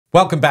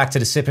Welcome back to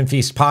the Sip and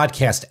Feast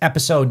podcast,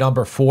 episode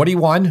number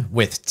 41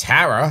 with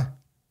Tara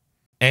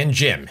and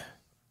Jim.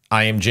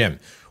 I am Jim.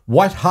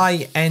 What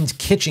high-end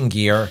kitchen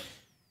gear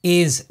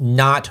is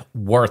not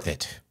worth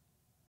it?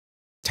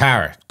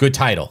 Tara, good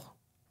title.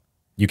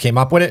 You came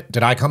up with it?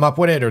 Did I come up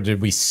with it, or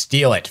did we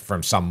steal it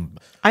from some...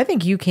 I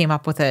think you came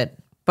up with it,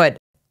 but,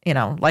 you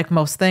know, like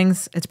most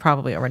things, it's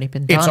probably already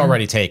been done. It's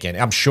already taken.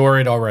 I'm sure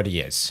it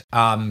already is.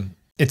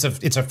 It's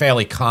a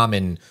fairly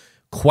common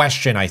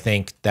question, I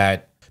think,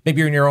 that maybe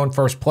you're in your own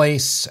first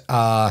place,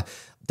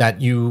 that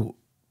you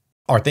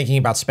are thinking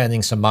about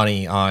spending some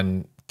money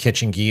on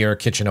kitchen gear,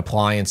 kitchen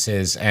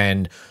appliances,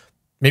 and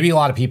maybe a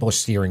lot of people are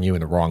steering you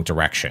in the wrong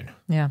direction.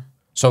 Yeah.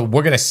 So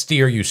we're going to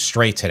steer you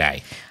straight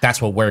today. That's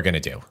what we're going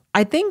to do.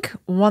 I think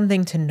one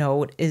thing to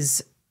note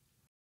is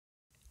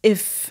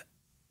if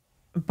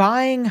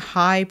buying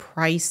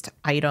high-priced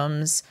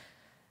items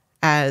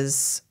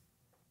as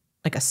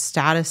like a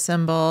status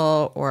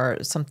symbol or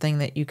something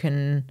that you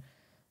can,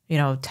 you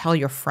know, tell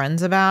your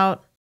friends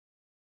about,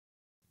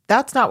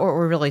 that's not what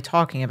we're really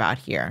talking about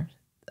here.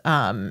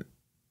 We're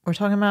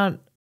talking about,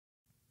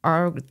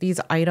 are these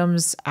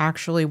items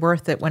actually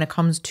worth it when it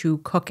comes to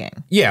cooking?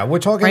 Yeah, we're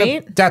talking,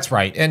 right? That's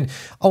right. And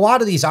a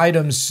lot of these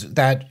items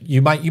that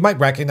you might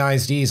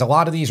recognize these, a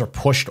lot of these are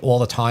pushed all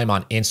the time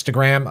on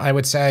Instagram, I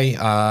would say.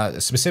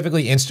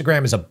 Specifically,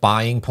 Instagram is a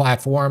buying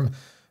platform,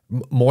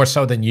 more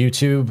so than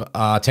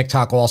YouTube.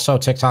 TikTok also.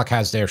 TikTok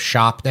has their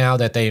shop now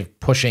that they're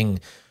pushing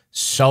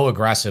so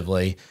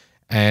aggressively.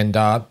 And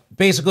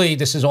basically,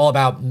 this is all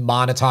about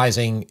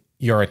monetizing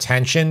your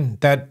attention.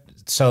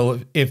 So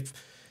if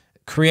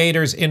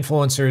creators,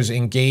 influencers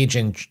engage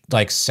in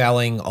like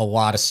selling a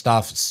lot of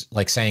stuff,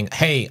 like saying,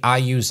 hey, I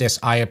use this,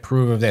 I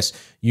approve of this,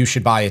 you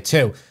should buy it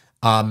too.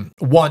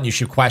 One, you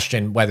should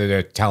question whether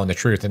they're telling the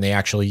truth and they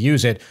actually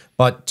use it.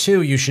 But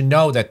two, you should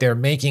know that they're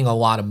making a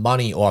lot of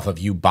money off of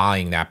you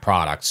buying that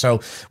product.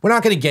 So we're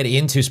not going to get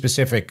into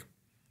specific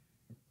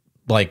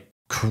like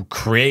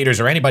creators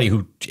or anybody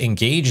who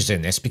engages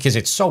in this because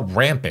it's so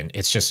rampant.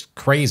 It's just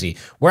crazy.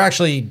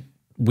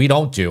 We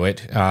don't do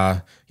it.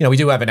 We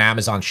do have an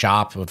Amazon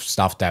shop of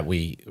stuff that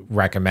we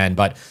recommend,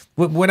 but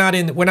we're not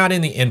in the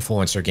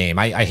influencer game.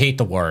 I hate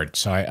the word.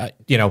 So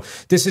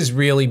this is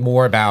really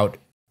more about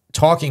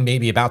talking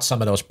maybe about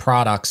some of those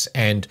products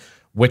and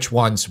which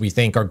ones we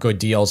think are good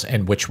deals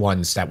and which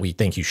ones that we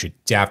think you should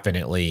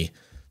definitely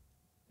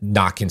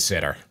not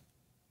consider.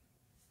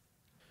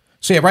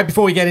 So yeah, right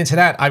before we get into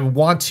that, I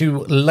want to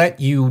let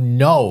you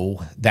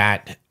know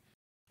that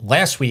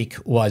last week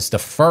was the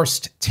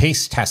first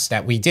taste test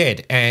that we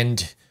did,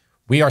 and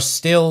we are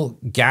still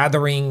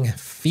gathering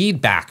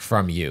feedback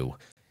from you.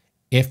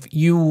 If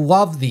you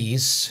love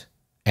these,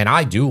 and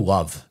I do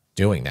love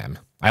doing them,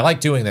 I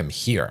like doing them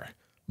here,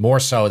 more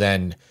so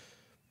than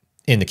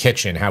in the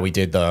kitchen, how we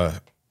did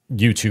the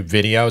YouTube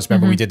videos.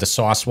 Remember we did the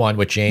sauce one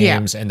with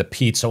James and the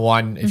pizza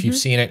one, if you've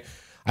seen it.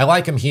 I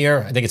like them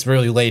here. I think it's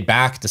really laid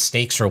back. The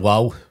stakes are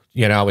low.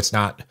 It's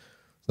not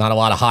a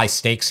lot of high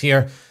stakes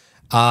here.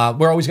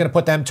 We're always going to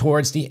put them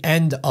towards the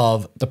end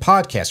of the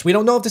podcast. We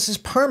don't know if this is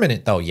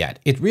permanent, though, yet.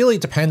 It really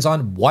depends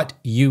on what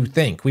you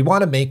think. We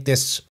want to make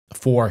this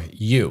for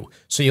you.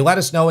 So you let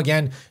us know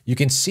again. You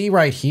can see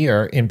right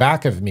here in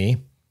back of me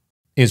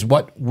is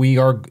what these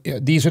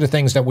are the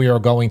things that we are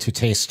going to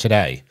taste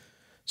today.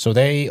 So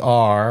they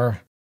are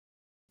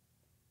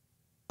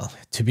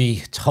to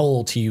be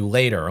told to you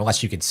later,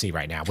 unless you can see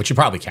right now, which you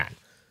probably can.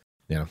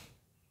 You're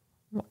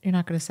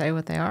not going to say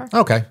what they are?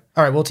 Okay.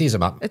 All right, we'll tease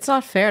them up. It's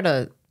not fair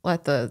to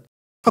let the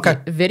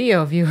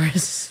video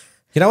viewers.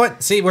 You know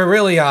what? See, we're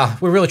really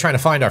trying to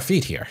find our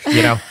feet here.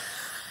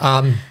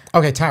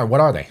 Okay, Tara,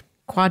 what are they?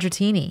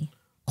 Quadratini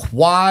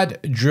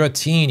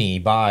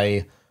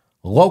by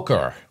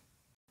Locher,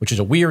 which is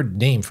a weird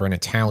name for an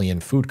Italian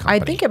food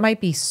company. I think it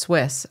might be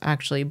Swiss,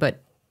 actually,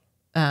 but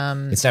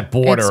it's that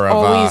border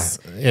of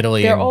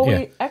Italy.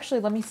 Actually,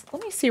 let me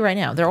see right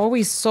now. They're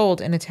always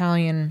sold in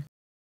Italian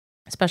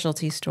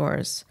specialty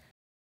stores.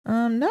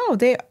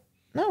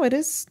 It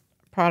is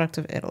product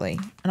of Italy,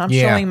 and I'm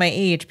showing my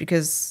age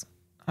because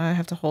I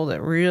have to hold it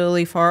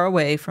really far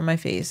away from my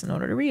face in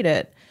order to read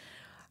it.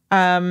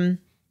 It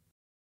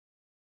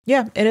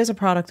is a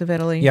product of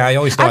Italy. Yeah, I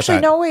always thought actually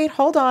that. No, wait,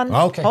 hold on.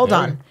 Okay, hold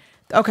on.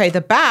 Okay, the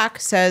back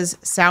says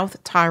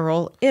South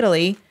Tyrol,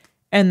 Italy,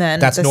 and then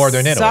that's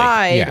northern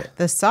Italy.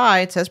 The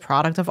side says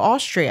product of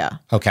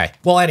Austria. Okay.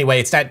 Well, anyway,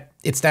 it's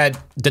the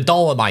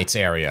Dolomites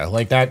area,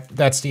 like that.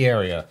 That's the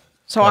area.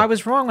 So I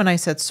was wrong when I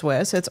said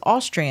Swiss. It's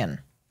Austrian.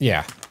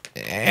 Yeah.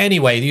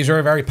 Anyway, these are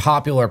a very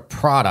popular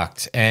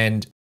product,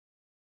 and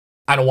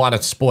I don't want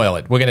to spoil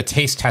it. We're going to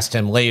taste test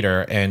them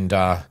later, and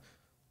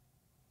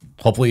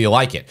hopefully you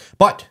like it.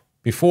 But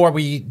before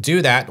we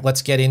do that,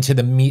 let's get into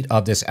the meat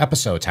of this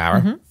episode,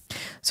 Tara.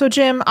 So,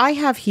 Jim, I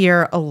have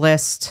here a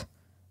list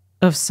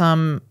of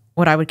some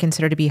what I would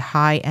consider to be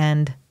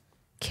high-end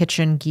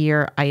kitchen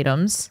gear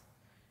items,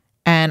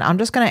 and I'm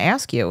just going to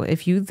ask you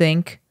if you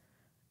think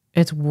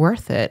it's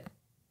worth it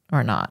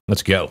or not.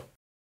 Let's go.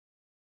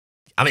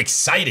 I'm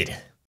excited.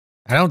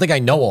 I don't think I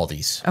know all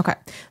these. Okay.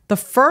 The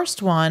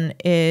first one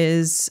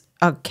is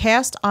a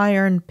cast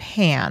iron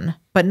pan,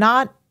 but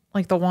not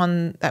like the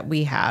one that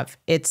we have.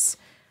 It's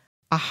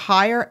a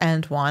higher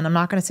end one. I'm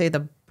not going to say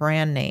the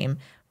brand name,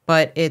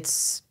 but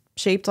it's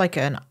shaped like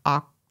an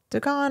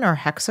octagon or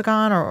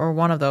hexagon or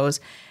one of those.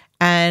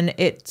 And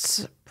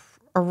it's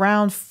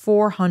around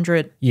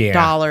 $400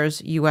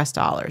 US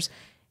dollars.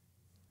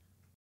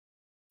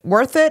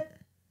 Worth it?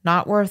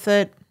 Not worth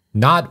it?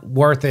 Not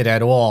worth it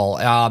at all.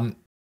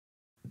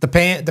 The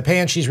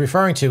pan she's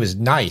referring to is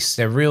nice.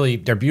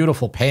 They're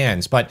beautiful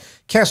pans, but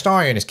cast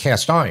iron is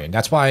cast iron.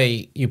 That's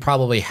why you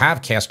probably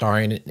have cast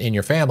iron in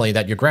your family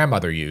that your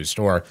grandmother used,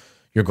 or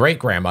your great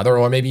grandmother,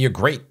 or maybe your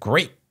great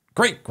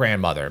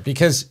grandmother,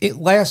 because it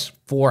lasts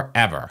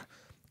forever.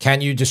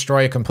 Can you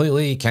destroy it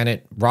completely? Can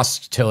it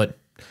rust till it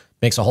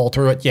makes a hole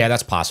through it? Yeah,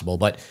 that's possible.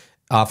 But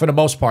for the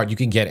most part, you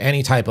can get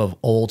any type of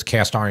old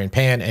cast iron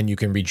pan and you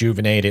can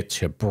rejuvenate it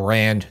to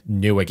brand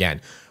new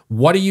again.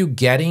 What are you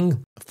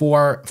getting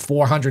for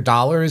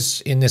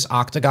 $400 in this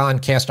octagon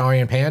cast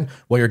iron pan?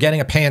 Well, you're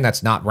getting a pan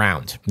that's not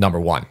round, number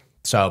one.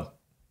 So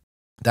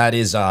that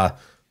is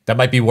that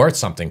might be worth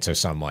something to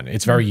someone.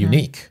 It's very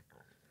unique.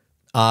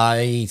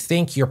 I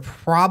think you're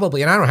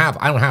probably, and I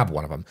don't have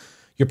one of them.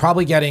 You're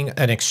probably getting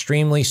an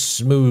extremely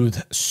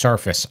smooth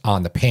surface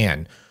on the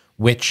pan,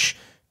 which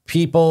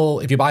people,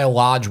 if you buy a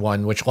Lodge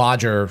one, which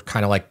Lodge are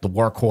kind of like the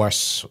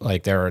workhorse,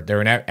 like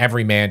they're an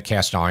everyman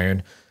cast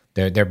iron.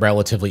 They're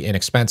relatively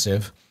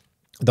inexpensive.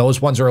 Those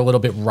ones are a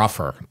little bit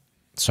rougher.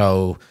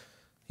 So,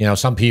 you know,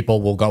 some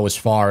people will go as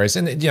far as,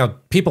 and you know,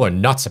 people are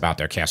nuts about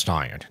their cast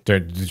iron. They're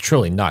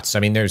truly nuts. I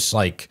mean, there's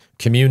like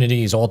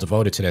communities all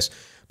devoted to this,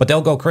 but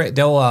they'll go crazy.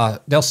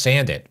 They'll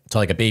sand it to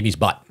like a baby's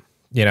butt,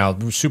 you know,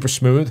 super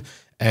smooth,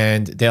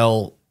 and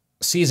they'll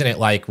season it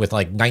like with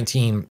like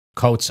 19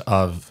 coats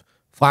of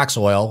flax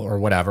oil or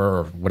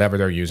whatever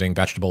they're using,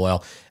 vegetable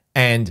oil,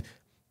 and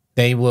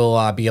they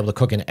will be able to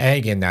cook an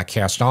egg in that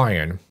cast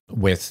iron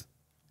with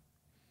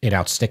it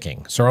out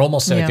sticking. So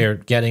almost like they're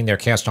getting their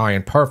cast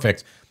iron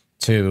perfect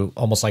to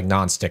almost like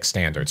non-stick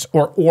standards,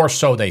 or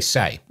so they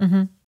say.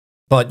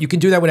 But you can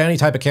do that with any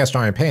type of cast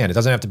iron pan. It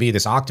doesn't have to be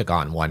this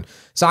octagon one.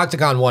 This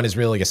octagon one is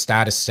really a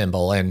status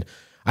symbol, and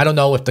I don't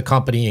know if the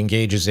company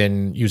engages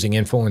in using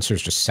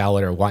influencers to sell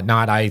it or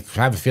whatnot. I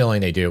have a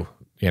feeling they do,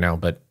 you know,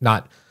 but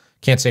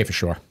can't say for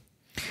sure.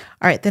 All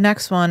right, the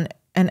next one,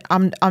 and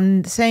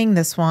I'm saying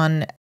this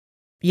one,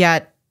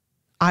 yet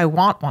I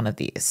want one of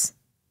these,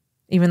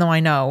 even though I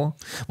know.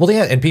 Well,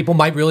 yeah, and people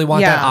might really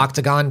want that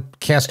octagon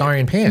cast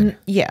iron pan.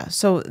 Yeah,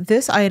 so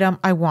this item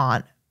I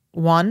want,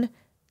 one,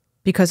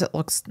 because it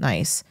looks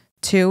nice.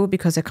 Two,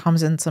 because it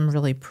comes in some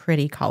really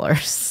pretty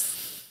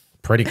colors.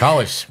 Pretty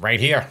colors, right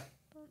here.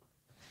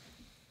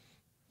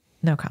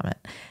 No comment.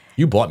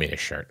 You bought me this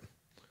shirt.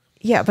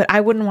 Yeah, but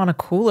I wouldn't want a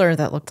cooler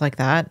that looked like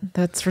that.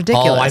 That's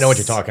ridiculous. Oh, I know what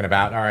you're talking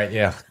about. All right,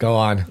 yeah, go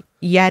on.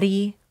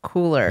 Yeti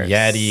coolers.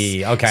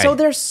 Yeti, okay. So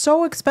they're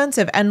so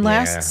expensive. And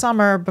last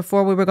summer,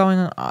 before we were going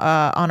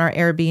on our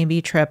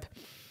Airbnb trip,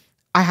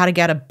 I had to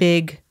get a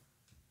big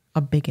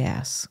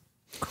ass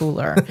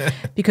cooler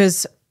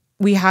because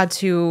we had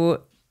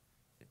to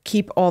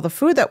keep all the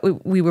food that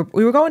we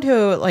were going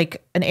to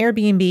like an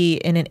Airbnb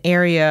in an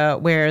area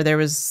where there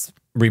was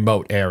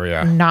remote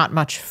area, not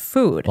much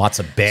food, lots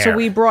of bear. So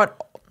we brought.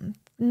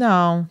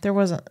 No, there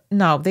wasn't.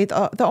 No,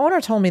 the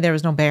owner told me there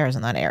was no bears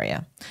in that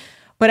area.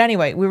 But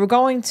anyway, we were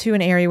going to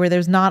an area where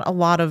there's not a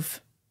lot of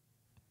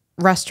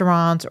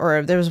restaurants,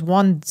 or there was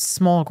one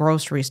small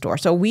grocery store.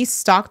 So we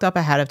stocked up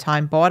ahead of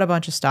time, bought a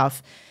bunch of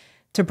stuff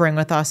to bring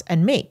with us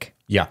and make.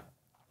 Yeah.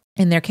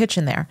 In their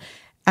kitchen there.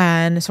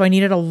 And so I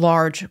needed a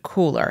large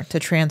cooler to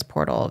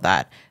transport all of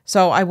that.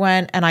 So I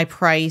went and I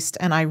priced,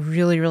 and I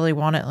really, really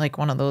wanted like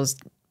one of those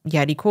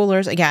Yeti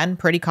coolers. Again,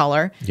 pretty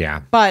color.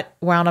 Yeah. But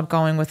wound up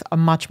going with a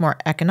much more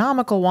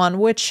economical one,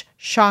 which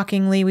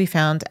shockingly we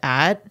found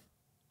at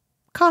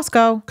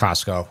Costco.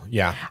 Costco,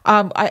 yeah.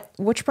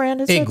 Which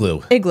brand is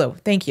Igloo. it? Igloo.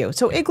 Thank you.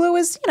 So Igloo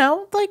is, you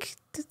know, like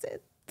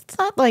it's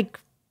not like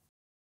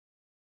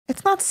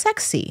it's not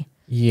sexy.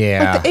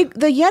 Yeah. Like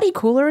the Yeti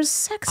cooler is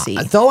sexy.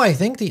 Though I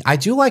think I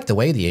do like the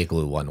way the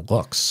Igloo one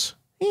looks.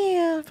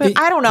 Yeah, but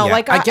I don't know. Yeah,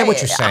 like I get what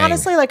you're saying.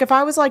 Honestly, like if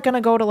I was like gonna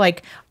go to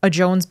like a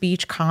Jones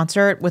Beach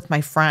concert with my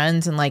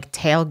friends and like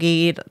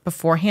tailgate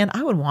beforehand,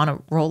 I would want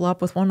to roll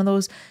up with one of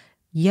those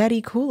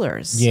Yeti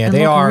coolers. Yeah, and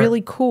they are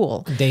really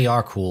cool. They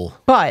are cool.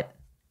 But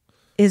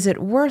is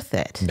it worth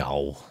it?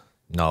 No,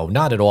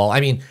 not at all. I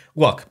mean,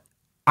 look,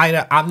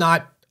 I'm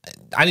not.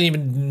 I didn't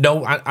even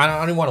know. I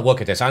don't even want to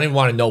look at this. I don't even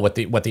want to know what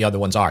the other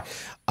ones are.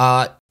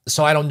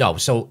 So I don't know.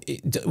 So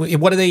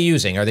what are they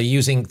using? Are they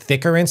using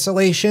thicker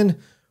insulation?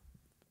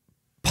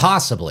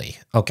 Possibly.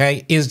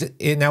 Okay.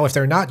 Now if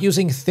they're not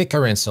using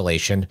thicker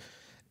insulation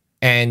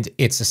and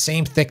it's the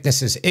same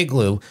thickness as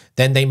Igloo,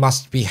 then they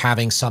must be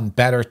having some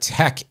better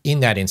tech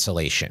in that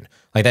insulation.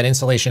 Like that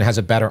insulation has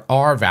a better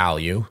R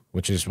value,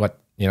 which is what,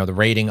 you know, the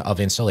rating of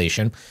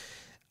insulation,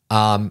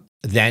 than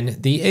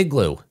the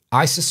Igloo.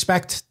 I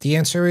suspect the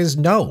answer is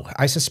no.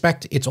 I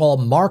suspect it's all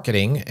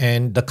marketing,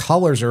 and the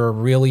colors are a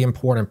really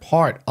important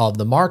part of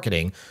the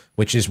marketing,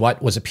 which is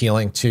what was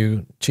appealing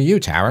to you,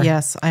 Tara.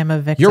 Yes, I'm a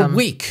victim. You're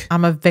weak.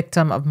 I'm a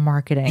victim of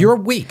marketing. You're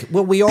weak.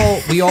 Well, we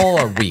all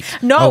are weak.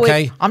 No,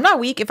 okay? I'm not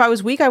weak. If I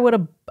was weak, I would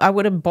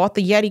have bought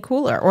the Yeti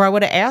Cooler, or I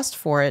would have asked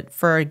for it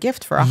for a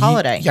gift for a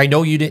holiday. I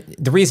know you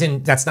didn't. The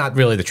reason that's not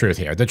really the truth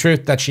here. The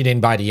truth that she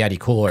didn't buy the Yeti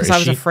Cooler is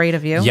because I was afraid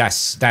of you.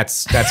 Yes,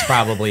 that's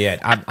probably it.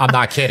 I'm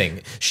not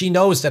kidding. She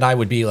knows that I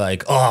would be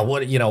like, oh,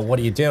 what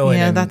are you doing?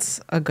 Yeah, and,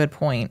 that's a good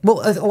point.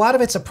 well, a lot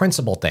of it's a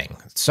principle thing.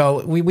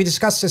 So we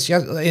discussed this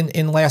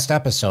in last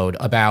episode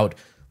about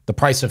the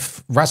price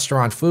of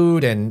restaurant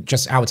food and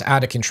just how it's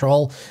out of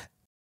control.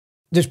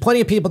 There's plenty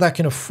of people that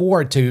can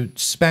afford to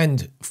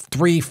spend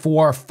 $300,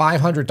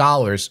 $400,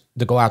 $500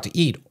 to go out to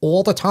eat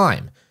all the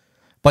time,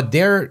 but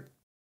they're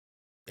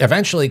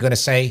eventually going to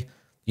say,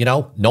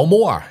 no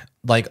more.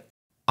 Like,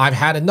 I've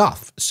had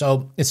enough.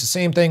 So it's the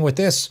same thing with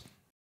this.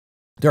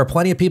 There are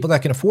plenty of people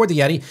that can afford the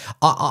Yeti.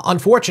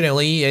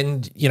 Unfortunately,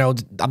 and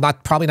I'm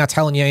probably not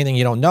telling you anything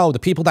you don't know, the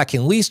people that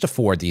can least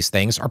afford these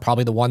things are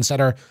probably the ones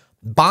that are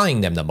buying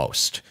them the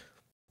most,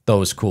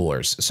 those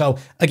coolers. So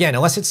again,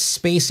 unless it's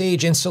space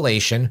age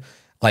insulation,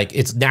 like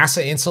it's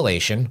NASA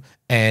insulation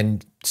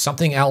and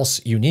something else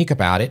unique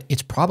about it,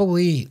 it's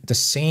probably the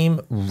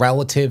same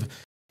relative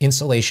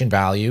insulation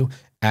value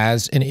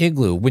as an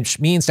igloo, which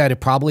means that it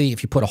probably,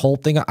 if you put a whole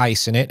thing of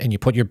ice in it and you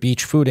put your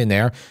beach food in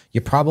there,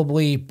 you're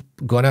probably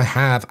going to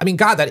have, I mean,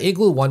 God, that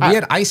igloo one, we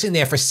had ice in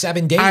there for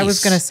 7 days. I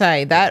was going to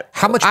say that.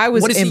 How much, I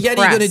was what is impressed.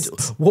 the Yeti going to do?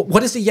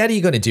 What is the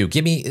Yeti going to do?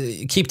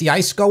 Keep the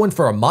ice going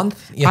for a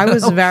month? I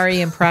was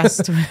very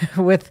impressed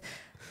with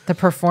the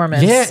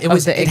performance. Yeah,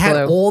 it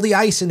had all the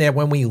ice in there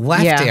when we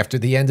left after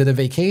the end of the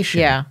vacation.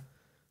 Yeah.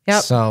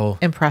 Yep. So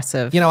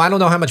impressive. I don't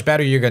know how much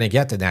better you're going to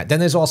get than that. Then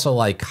there's also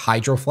like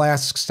hydro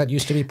flasks that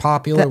used to be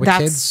popular with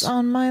kids. That's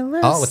on my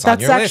list. Oh, it's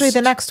that's on your actually list.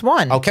 the next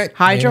one. Okay.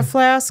 Hydro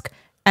Flask.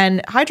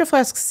 And Hydro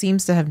Flask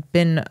seems to have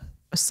been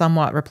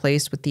somewhat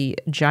replaced with the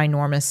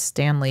ginormous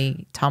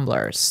Stanley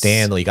tumblers.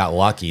 Stanley got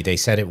lucky. They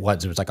said it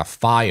was like a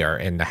fire,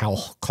 and the whole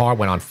car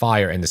went on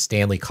fire, and the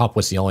Stanley cup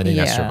was the only thing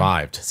that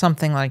survived.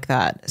 Something like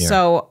that. Yeah.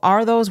 So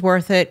are those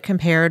worth it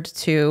compared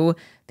to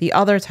the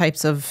other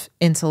types of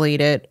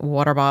insulated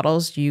water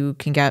bottles you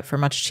can get for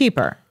much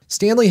cheaper?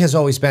 Stanley has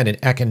always been an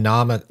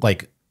economic,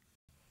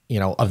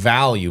 a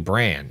value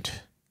brand.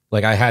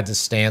 Like I had the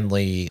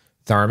Stanley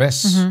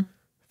thermos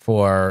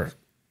for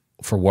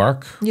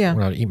work. Yeah.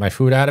 When I would eat my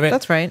food out of it.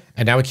 That's right.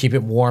 And that would keep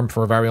it warm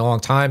for a very long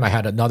time. I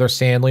had another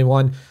Stanley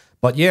one.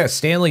 But yeah,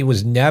 Stanley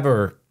was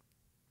never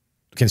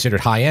considered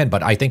high end,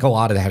 but I think a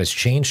lot of that has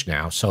changed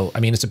now. So, I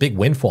mean, it's a big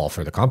windfall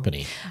for the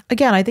company.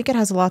 Again, I think it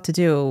has a lot to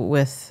do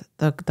with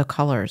the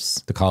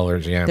colors. The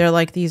colors, yeah. They're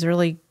like these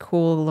really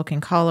cool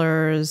looking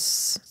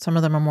colors. Some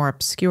of them are more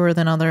obscure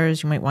than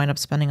others. You might wind up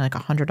spending like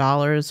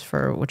 $100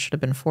 for what should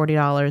have been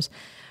 $40.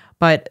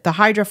 But the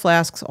Hydro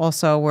Flasks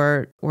also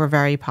were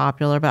very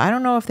popular, but I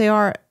don't know if they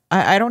are.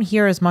 I don't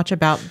hear as much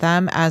about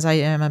them as I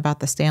am about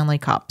the Stanley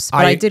Cups,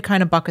 but I did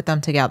kind of bucket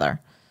them together.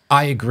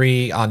 I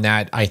agree on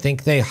that. I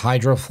think the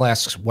Hydro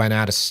Flasks went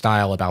out of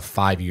style about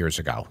 5 years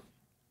ago.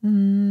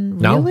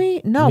 No? Really?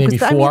 No, Maybe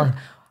because 4?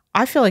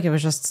 I feel like it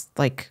was just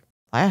like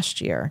last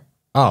year.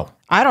 Oh.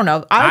 I don't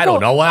know. I don't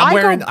know.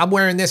 I'm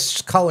wearing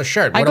this color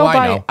shirt. What do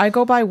I know? I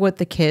go by what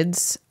the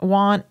kids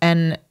want,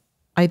 and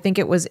I think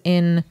it was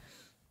in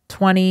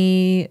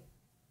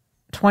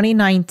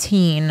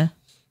 2019.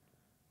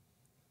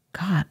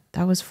 God,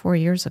 that was 4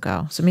 years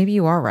ago. So maybe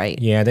you are right.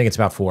 Yeah, I think it's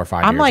about 4 or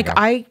 5 years ago.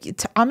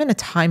 I'm in a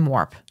time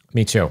warp.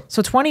 Me too.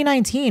 So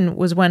 2019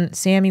 was when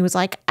Sammy was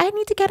like, I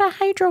need to get a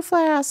Hydro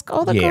Flask.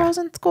 All the girls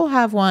in school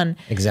have one.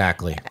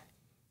 Exactly.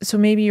 So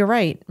maybe you're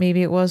right.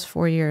 Maybe it was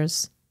 4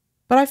 years.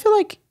 But I feel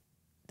like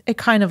it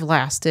kind of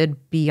lasted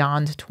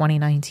beyond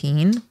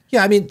 2019.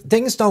 Yeah, I mean,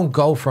 things don't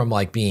go from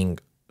like being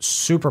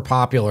super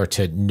popular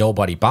to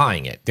nobody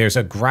buying it. There's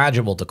a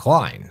gradual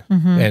decline.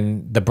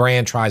 And the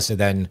brand tries to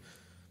then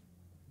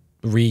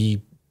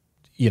remarket,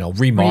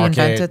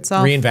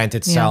 reinvent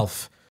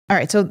itself. Yeah. All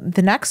right, so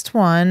the next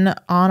one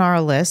on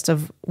our list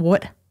of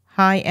what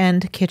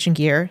high-end kitchen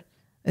gear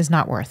is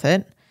not worth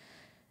it,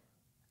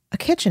 a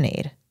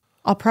KitchenAid.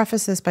 I'll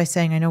preface this by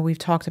saying I know we've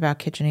talked about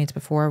KitchenAids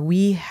before.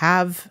 We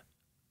have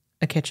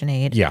a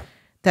KitchenAid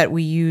that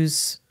we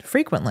use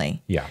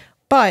frequently. Yeah.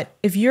 But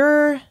if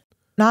you're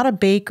not a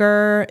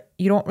baker,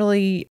 you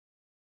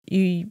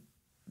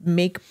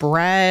make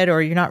bread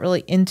or you're not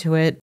really into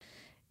it,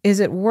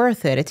 is it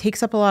worth it? It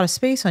takes up a lot of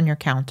space on your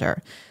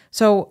counter.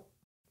 So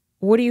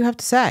what do you have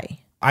to say?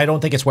 I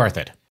don't think it's worth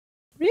it.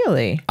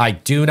 Really? I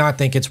do not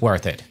think it's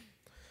worth it.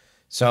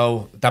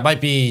 So that might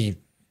be,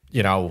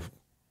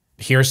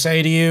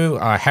 hearsay to you,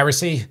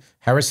 heresy.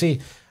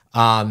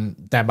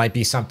 That might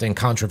be something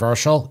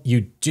controversial.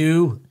 You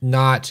do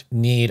not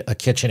need a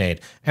KitchenAid.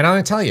 And I'm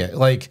going to tell you,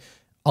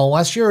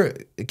 unless you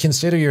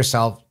consider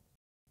yourself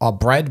a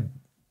bread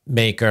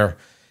maker,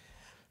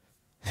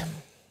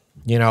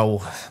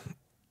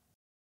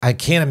 I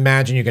can't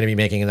imagine you're going to be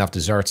making enough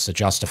desserts to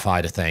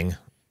justify the thing.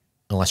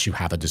 unless you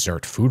have a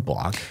dessert food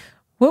blog.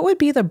 What would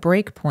be the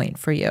break point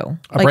for you?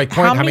 Break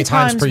point? How many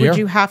times per year? Would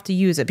you have to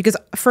use it? Because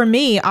for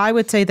me, I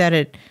would say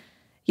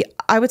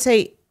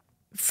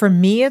for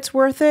me it's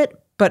worth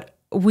it, but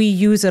we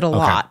use it a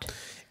lot.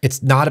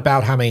 It's not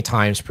about how many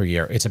times per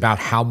year. It's about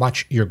how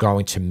much you're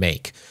going to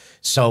make.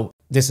 So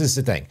this is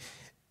the thing.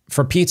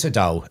 For pizza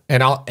dough,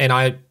 and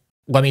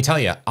let me tell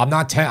you, I'm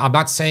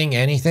not saying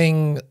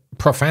anything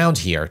profound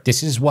here.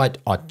 This is what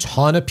a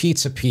ton of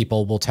pizza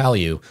people will tell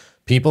you.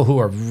 People who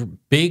are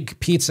big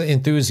pizza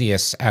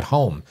enthusiasts at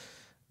home,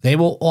 they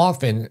will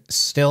often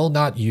still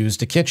not use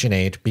the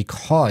KitchenAid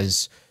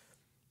because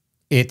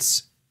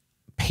it's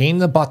pain in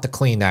the butt to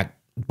clean that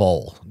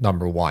bowl,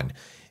 number one.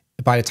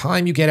 By the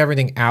time you get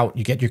everything out,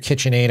 you get your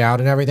KitchenAid out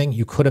and everything,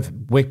 you could have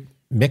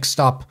mixed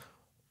up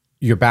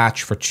your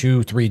batch for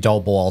 2-3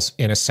 dough balls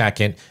in a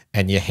second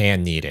and you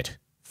hand knead it.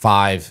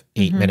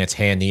 5-8 minutes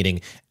hand kneading,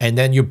 and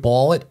then you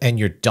ball it and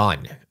you're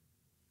done.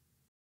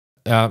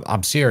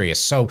 I'm serious.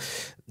 So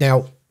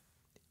now,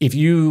 if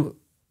you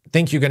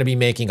think you're going to be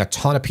making a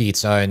ton of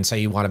pizza and say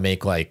you want to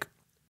make like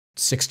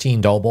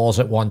 16 dough balls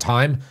at one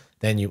time,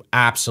 then you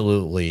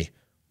absolutely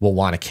will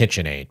want a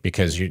KitchenAid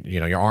because you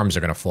know your arms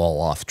are going to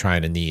fall off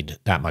trying to knead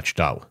that much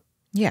dough.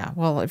 Yeah,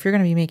 well, if you're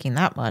going to be making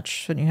that much,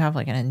 shouldn't you have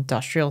like an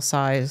industrial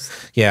size?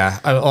 Yeah,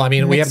 well, I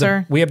mean,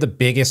 mixer? we have the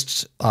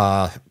biggest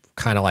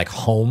kind of like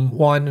home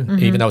one,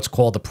 even though it's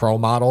called the Pro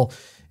model.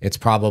 It's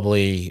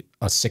probably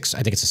I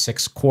think it's a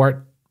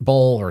 6-quart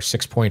bowl or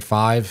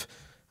 6.5.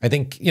 I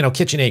think, you know,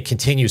 KitchenAid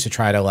continues to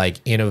try to like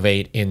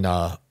innovate in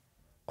the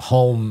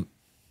home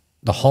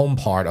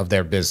part of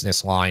their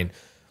business line.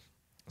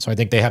 So I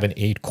think they have an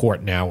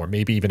 8-quart now, or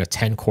maybe even a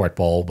 10-quart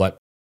bowl, but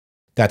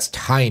that's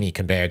tiny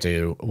compared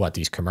to what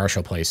these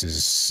commercial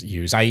places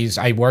use.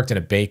 I worked in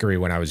a bakery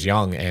when I was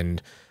young,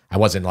 and I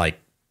wasn't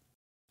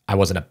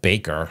a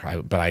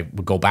baker, but I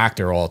would go back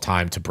there all the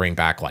time to bring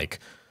back like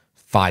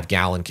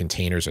 5-gallon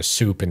containers of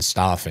soup and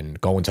stuff and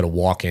go into the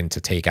walk-in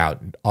to take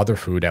out other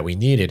food that we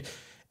needed.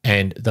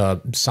 And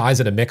the size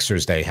of the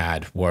mixers they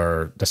had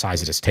were the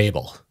size of this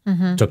table.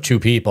 Took 2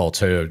 people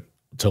to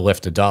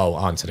lift the dough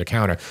onto the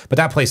counter. But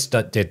that place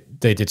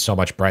did so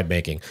much bread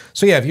making.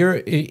 So yeah,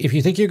 if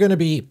you think you're going to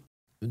be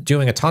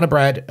doing a ton of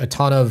bread, a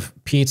ton of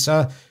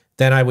pizza,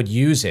 then I would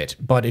use it.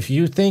 But if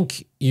you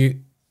think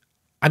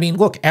I mean,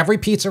 look, every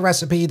pizza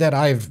recipe that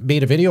I've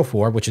made a video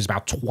for, which is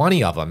about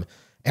 20 of them,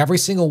 every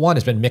single one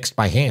has been mixed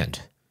by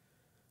hand.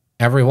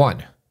 Every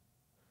one.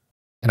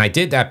 And I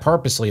did that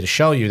purposely to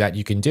show you that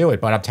you can do it.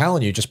 But I'm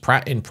telling you, just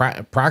in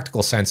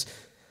practical sense,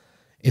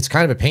 it's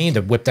kind of a pain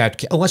to whip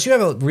that. Unless you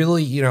have a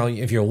really, you know,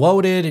 if you're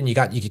loaded and you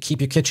can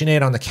keep your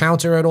KitchenAid on the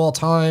counter at all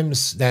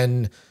times,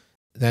 then.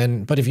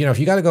 But if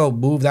you got to go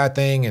move that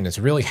thing and it's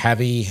really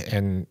heavy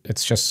and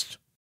it's just,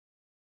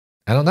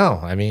 I don't know.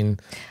 I mean,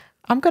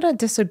 I'm going to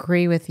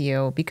disagree with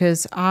you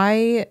because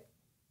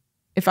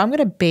if I'm going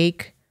to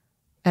bake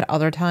at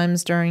other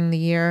times during the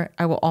year,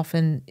 I will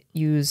often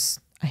use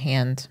a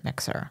hand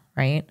mixer,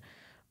 right?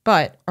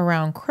 But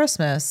around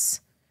Christmas,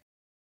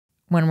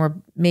 when we're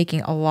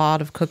making a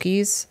lot of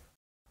cookies,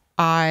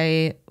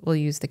 I will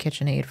use the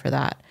KitchenAid for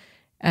that.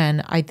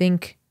 And I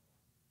think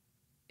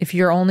if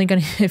you're going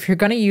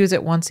to use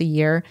it once a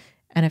year,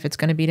 and if it's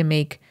going to be to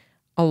make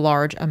a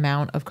large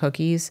amount of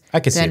cookies,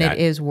 then it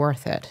is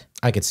worth it.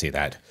 I could see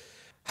that.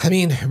 I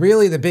mean,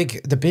 really, the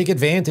big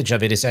advantage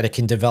of it is that it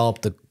can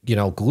develop the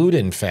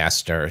gluten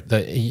faster.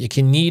 You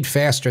can knead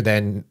faster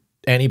than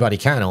anybody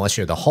can, unless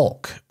you're the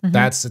Hulk.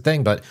 That's the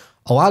thing. But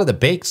a lot of the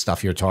baked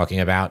stuff you're talking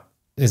about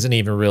isn't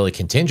even really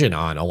contingent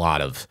on a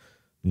lot of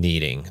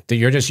kneading.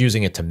 You're just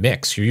using it to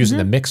mix. You're using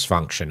the mix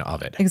function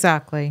of it.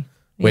 Exactly.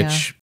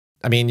 Which,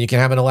 I mean, you can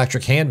have an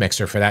electric hand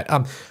mixer for that.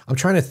 I'm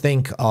trying to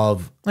think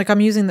of... Like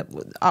I'm using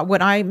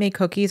when I make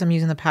cookies, I'm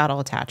using the paddle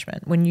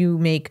attachment. When you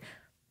make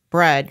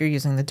bread, you're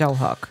using the dough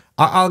hook.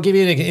 I'll give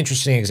you an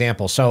interesting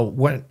example. So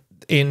when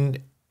in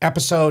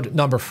episode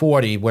number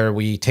 40, where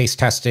we taste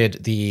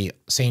tested the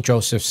St.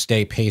 Joseph's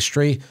Day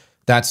pastry,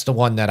 that's the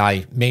one that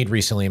I made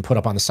recently and put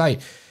up on the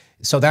site.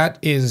 So that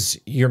is,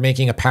 you're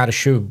making a pâte à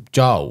choux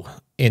dough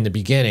in the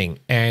beginning.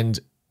 And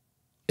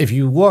if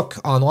you look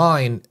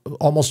online,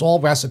 almost all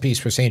recipes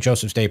for St.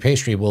 Joseph's Day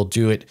pastry will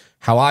do it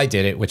how I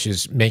did it, which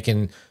is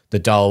making the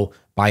dough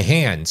by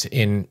hand.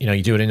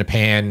 You do it in a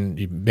pan,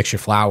 you mix your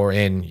flour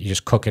in, you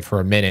just cook it for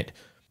a minute.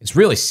 It's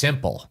really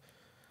simple.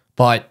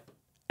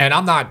 And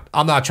I'm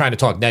not trying to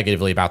talk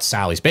negatively about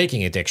Sally's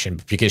baking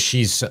addiction,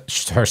 because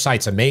her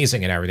site's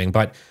amazing and everything,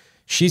 but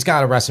she's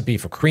got a recipe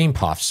for cream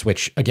puffs,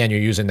 which again, you're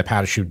using the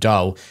pâte à choux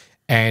dough,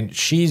 and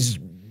she's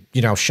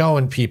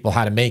showing people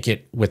how to make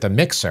it with a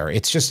mixer.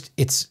 It's just,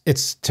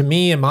 it's to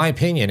me, in my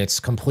opinion, it's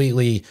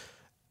completely,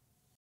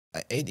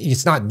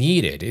 it's not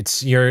needed.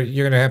 You're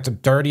going to have to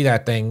dirty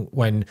that thing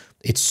when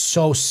it's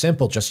so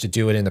simple just to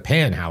do it in the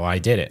pan, how I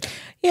did it.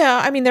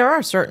 Yeah. I mean, there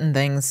are certain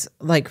things,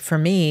 like for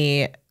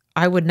me,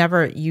 I would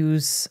never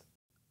use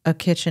a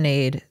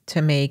KitchenAid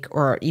to make,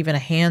 or even a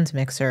hand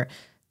mixer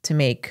to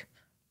make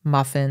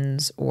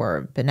muffins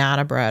or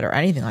banana bread or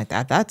anything like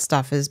that. That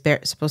stuff is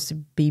supposed to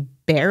be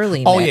barely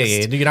mixed. Oh, yeah.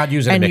 You're not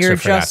using a mixer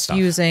for that stuff. And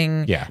you're just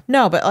using... Yeah.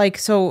 No, but like,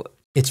 so...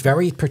 It's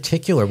very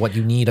particular what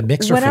you need a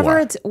mixer whenever for.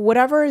 It's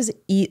whatever is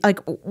like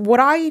what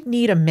I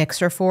need a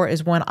mixer for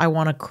is when I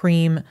want to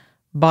cream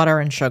butter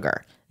and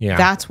sugar. Yeah.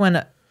 That's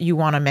when you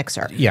want a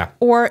mixer. Yeah.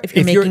 Or if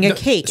you're making a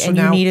cake and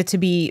now, you need it to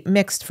be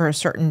mixed for a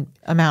certain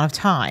amount of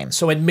time.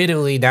 So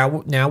admittedly,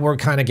 now we're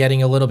kind of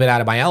getting a little bit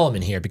out of my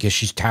element here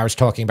because Tara's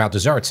talking about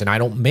desserts and I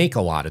don't make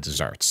a lot of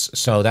desserts.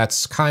 So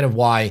that's kind of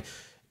why,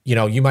 you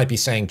know, you might be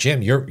saying,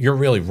 Jim, you're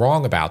really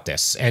wrong about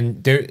this.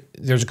 And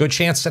there's a good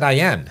chance that I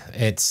am.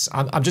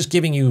 I'm just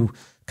giving you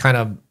kind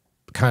of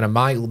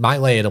my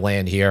lay of the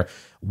land here.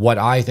 What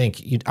I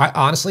think,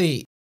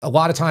 honestly, a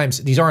lot of times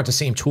these aren't the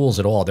same tools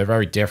at all. They're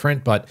very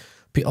different, but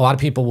a lot of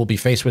people will be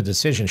faced with the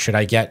decision, should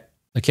I get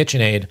a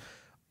KitchenAid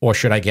or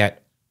should I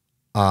get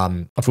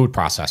a food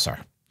processor?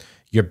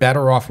 You're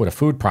better off with a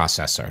food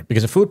processor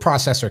because a food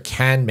processor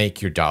can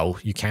make your dough.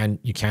 You can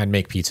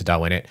make pizza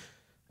dough in it,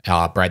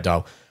 bread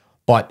dough,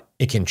 but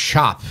it can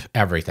chop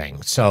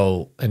everything.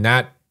 So, and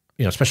that,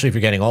 you know, especially if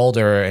you're getting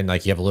older and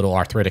like you have a little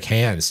arthritic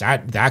hands,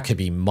 that could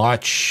be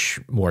much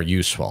more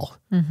useful.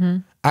 Mm-hmm.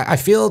 I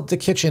feel the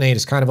KitchenAid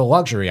is kind of a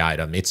luxury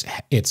item. It's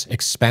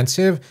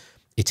expensive.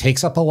 It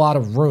takes up a lot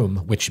of room,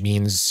 which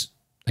means,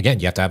 again,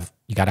 you got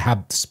to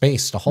have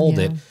space to hold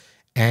it.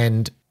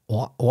 And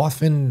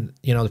often,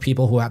 you know, the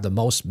people who have the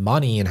most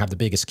money and have the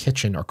biggest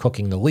kitchen are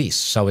cooking the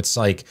least. So it's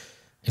like,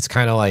 it's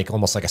kind of like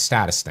almost like a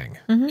status thing.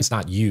 Mm-hmm. It's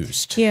not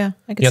used. Yeah,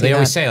 I can see they that.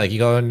 always say like you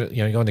go in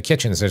the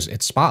kitchens,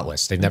 it's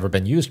spotless. They've never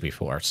been used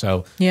before.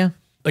 So yeah,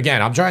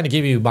 again, I'm trying to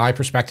give you my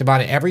perspective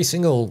on it. Every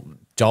single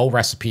dough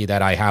recipe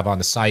that I have on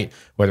the site,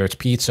 whether it's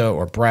pizza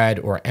or bread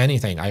or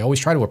anything, I always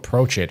try to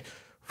approach it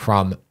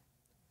from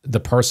the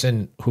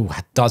person who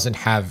doesn't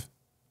have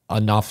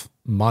enough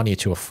money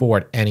to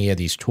afford any of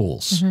these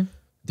tools. Mm-hmm.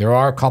 There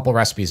are a couple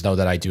recipes though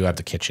that I do have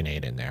the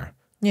KitchenAid in there.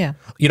 Yeah.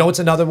 You know what's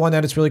another one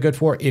that it's really good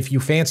for? If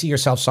you fancy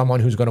yourself someone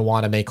who's going to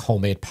want to make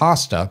homemade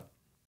pasta,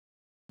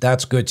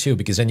 that's good too,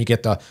 because then you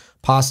get the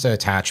pasta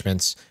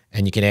attachments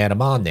and you can add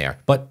them on there.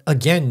 But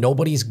again,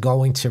 nobody's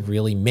going to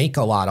really make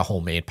a lot of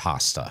homemade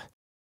pasta.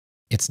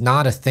 It's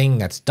not a thing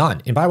that's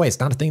done. And by the way, it's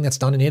not a thing that's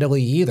done in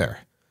Italy either.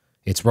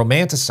 It's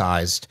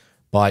romanticized,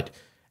 but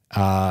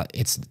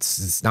it's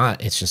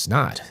just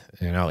not,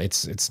 you know,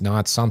 it's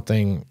not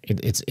something,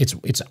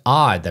 it's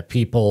odd that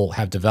people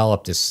have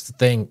developed this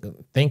thing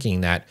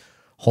thinking that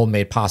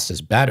homemade pasta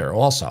is better.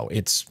 Also,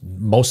 it's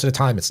most of the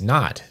time it's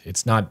not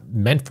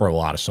meant for a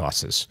lot of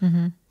sauces.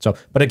 Mm-hmm. So,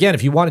 but again,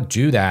 if you want to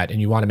do that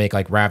and you want to make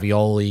like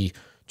ravioli,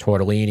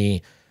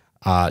 tortellini,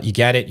 you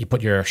get it, you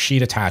put your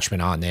sheet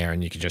attachment on there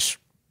and you can just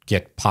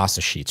get pasta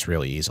sheets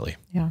really easily.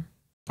 Yeah.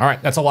 All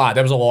right. That's a lot.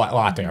 That was a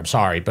lot there. I'm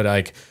sorry, but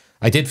like,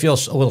 I did feel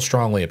a little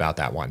strongly about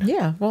that one.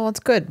 Yeah, well, it's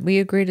good. We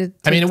agree to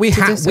I mean, we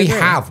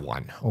have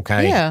one,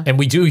 okay? Yeah. And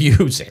we do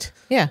use it.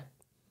 Yeah.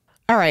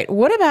 All right.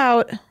 What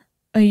about,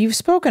 you've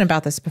spoken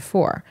about this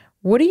before.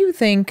 What do you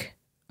think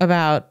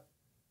about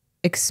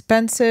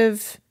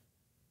expensive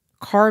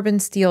carbon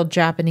steel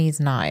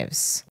Japanese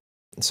knives?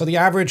 So the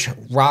average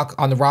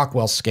on the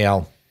Rockwell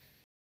scale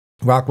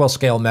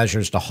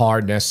measures the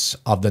hardness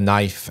of the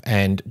knife,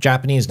 and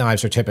Japanese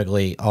knives are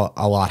typically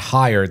a lot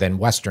higher than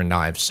Western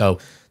knives. So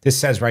this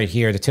says right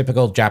here, the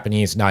typical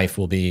Japanese knife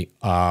will be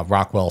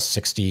Rockwell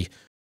 60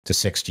 to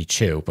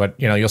 62, but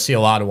you know, you'll see a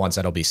lot of ones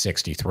that'll be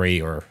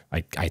 63 or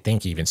I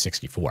think even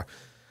 64.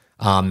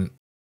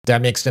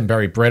 That makes them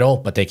very brittle,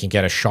 but they can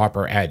get a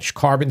sharper edge.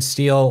 Carbon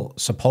steel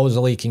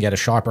supposedly can get a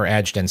sharper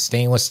edge than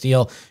stainless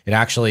steel. It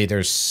actually,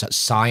 there's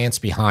science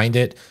behind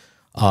it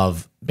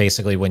of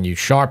basically when you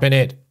sharpen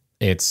it,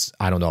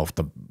 I don't know if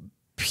the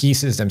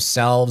pieces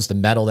themselves, the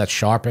metal that's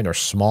sharpened are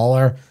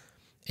smaller.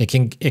 It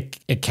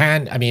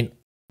can, I mean,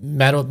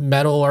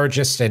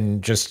 metallurgists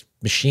and just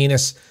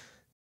machinists,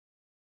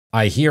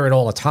 I hear it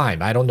all the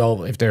time. I don't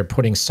know if they're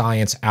putting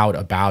science out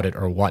about it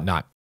or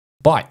whatnot.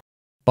 But,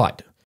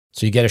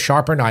 so you get a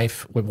sharper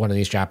knife with one of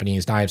these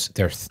Japanese knives.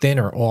 They're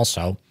thinner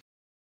also.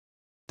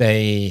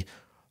 They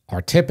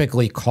are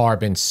typically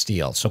carbon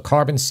steel. So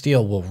carbon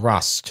steel will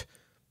rust.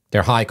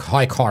 They're high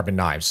carbon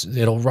knives.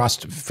 It'll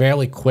rust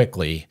fairly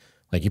quickly.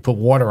 Like you put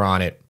water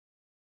on it,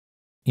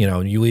 you know,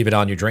 you leave it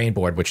on your drain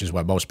board, which is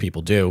what most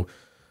people do.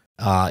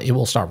 It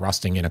will start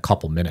rusting in a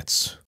couple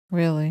minutes.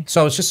 Really?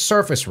 So it's just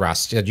surface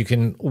rust that you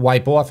can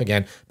wipe off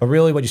again. But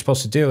really what you're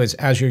supposed to do is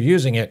as you're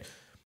using it,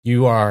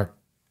 you are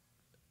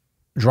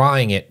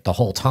drying it the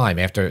whole time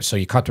so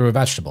you cut through a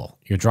vegetable,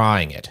 you're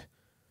drying it.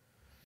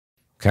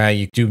 Okay,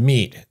 you do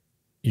meat,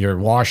 you're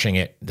washing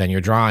it, then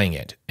you're drying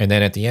it. And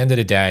then at the end of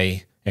the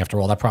day, after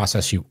all that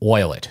process, you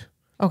oil it.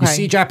 Okay. You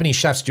see Japanese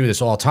chefs do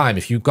this all the time.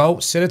 If you go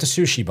sit at the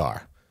sushi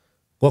bar,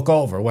 look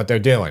over what they're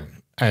doing,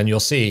 and you'll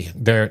see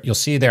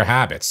their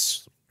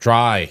habits.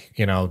 Dry,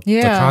 you know,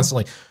 they're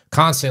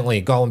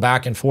constantly going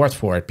back and forth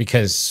for it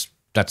because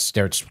that's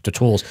the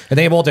tools. And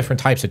they have all different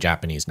types of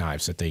Japanese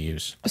knives that they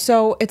use.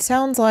 So it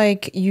sounds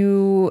like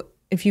you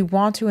if you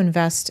want to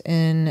invest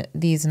in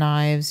these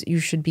knives, you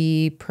should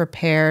be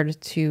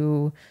prepared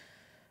to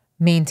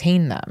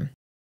maintain them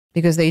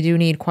because they do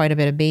need quite a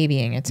bit of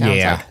babying, it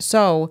sounds like.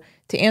 So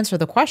to answer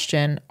the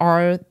question,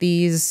 are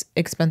these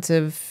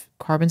expensive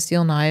carbon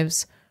steel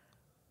knives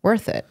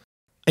worth it?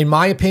 In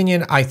my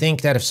opinion, I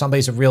think that if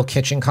somebody's a real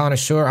kitchen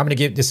connoisseur,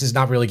 this is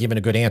not really giving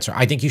a good answer.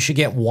 I think you should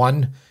get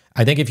one.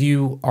 I think if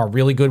you are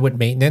really good with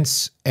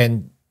maintenance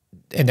and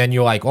then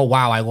you're like, oh,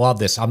 wow, I love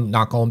this, I'm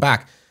not going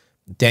back,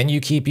 then you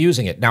keep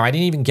using it. Now, I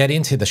didn't even get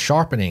into the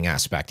sharpening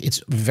aspect.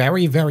 It's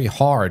very, very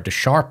hard to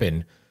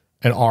sharpen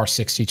an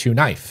R62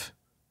 knife.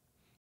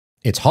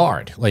 It's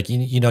hard. Like,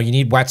 you know, you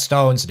need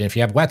whetstones. And if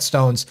you have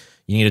whetstones,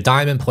 you need a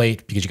diamond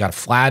plate because you got to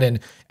flatten.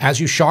 As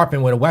you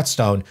sharpen with a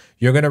whetstone,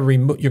 you're going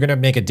to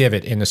make a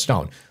divot in the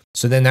stone.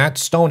 So then that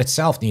stone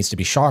itself needs to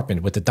be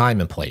sharpened with the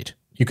diamond plate.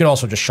 You could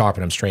also just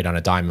sharpen them straight on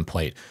a diamond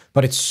plate,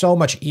 but it's so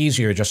much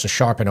easier just to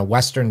sharpen a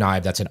Western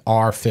knife that's an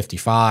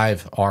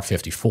R55,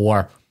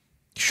 R54.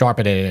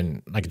 Sharpen it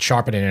in, I could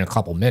sharpen it in a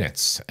couple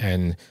minutes,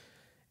 and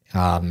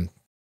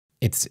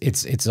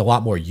it's a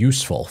lot more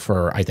useful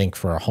I think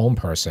for a home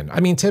person.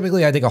 I mean,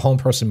 typically I think a home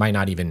person might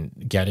not even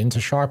get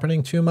into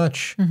sharpening too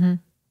much,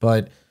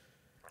 but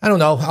I don't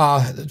know.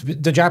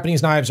 The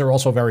Japanese knives are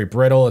also very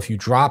brittle. If you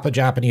drop a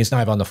Japanese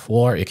knife on the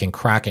floor, it can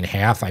crack in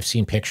half. I've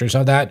seen pictures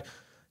of that.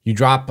 You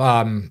drop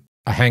a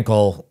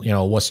Henkel, you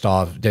know,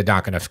 Wustov, they're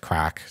not going to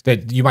crack.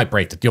 You might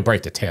you'll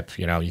break the tip.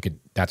 You know,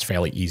 that's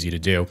fairly easy to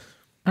do.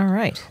 All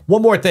right.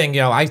 One more thing, you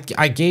know, I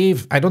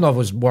don't know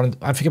if it was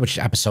I forget which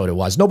episode it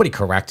was. Nobody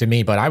corrected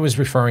me, but I was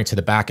referring to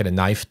the back of the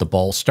knife, the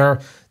bolster.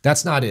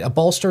 That's not it. A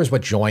bolster is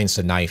what joins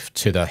the knife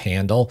to the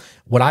handle.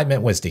 What I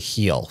meant was the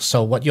heel.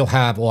 So what you'll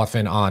have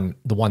often on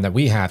the one that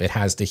we have, it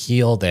has the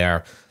heel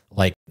there,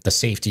 like the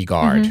safety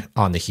guard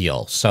on the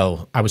heel.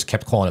 So I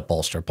kept calling it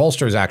bolster.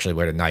 Bolster is actually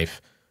where the knife,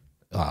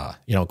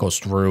 you know, goes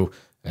through,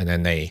 and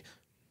then they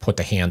put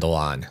the handle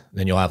on.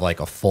 Then you'll have like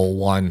a full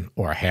one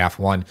or a half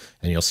one,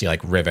 and you'll see like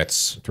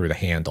rivets through the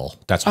handle.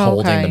 That's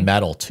holding the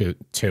metal to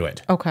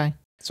it. Okay.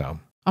 So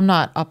I'm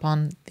not up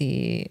on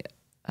the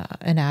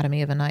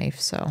anatomy of a knife,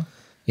 so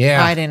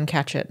yeah, I didn't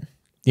catch it.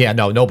 Yeah,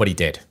 no, nobody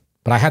did.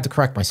 But I had to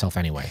correct myself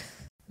anyway.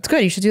 It's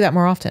good. You should do that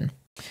more often.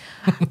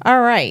 All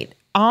right.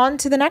 On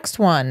to the next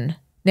one.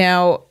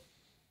 Now,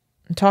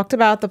 I talked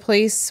about the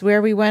place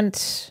where we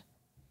went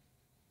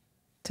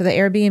to the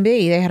Airbnb.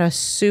 They had a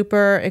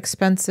super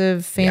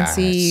expensive,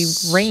 fancy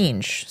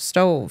range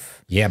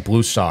stove. Yeah,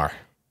 Blue Star.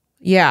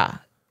 Yeah.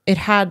 It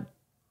had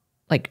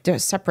like a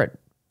separate,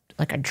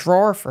 like a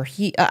drawer for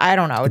heat. I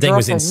don't know. A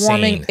drawer for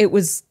warming. It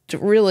was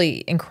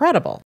really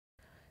incredible.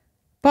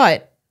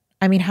 But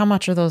I mean, how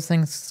much are those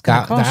things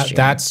going to cost you?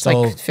 That's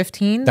like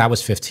 15? That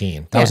was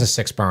 15. That was a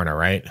 6 burner,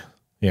 right?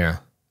 Yeah.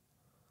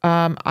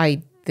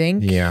 I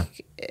think. Yeah.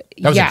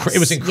 It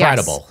was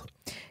incredible.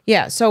 Yes.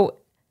 Yeah. So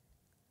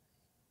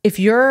if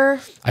you're,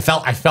 I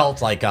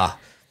felt like, I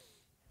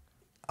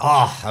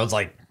was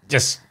like,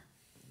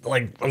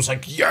 I was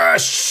like,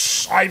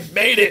 yes, I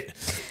made it.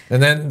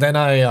 And then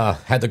I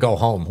had to go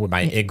home with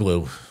my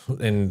igloo,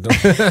 and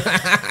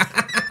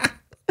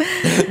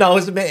no,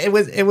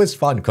 it was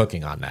fun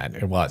cooking on that.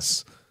 It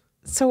was.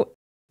 So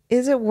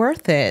is it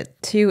worth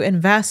it to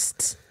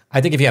invest?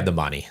 I think if you have the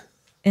money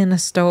in a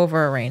stove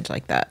or a range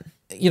like that.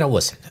 You know,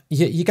 listen,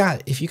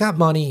 if you got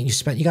money,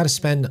 you got to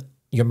spend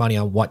your money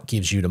on what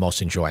gives you the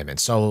most enjoyment.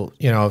 So,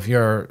 you know, if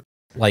you're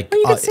like...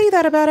 Well, you could say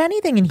that about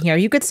anything in here.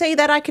 You could say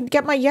that I could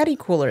get my Yeti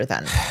cooler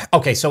then.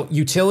 Okay, so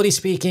utility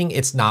speaking,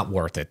 it's not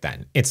worth it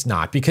then. It's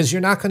not, because you're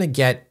not going to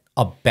get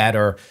a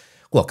better...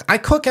 Look, I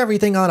cook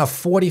everything on a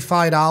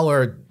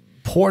 $45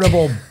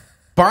 portable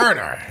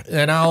burner,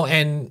 you know,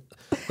 and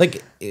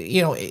like,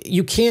 you know,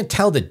 you can't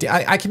tell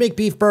I can make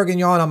beef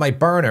bourguignon on my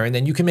burner, and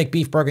then you can make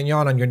beef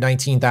bourguignon on your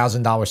 $19,000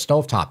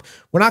 stovetop.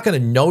 We're not going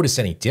to notice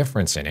any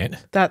difference in it.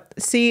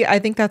 I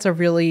think that's a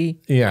really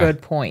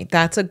good point.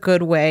 That's a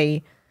good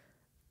way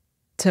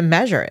to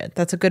measure it.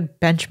 That's a good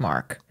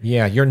benchmark.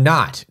 Yeah, you're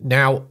not.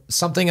 Now,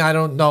 something I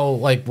don't know,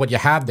 like what you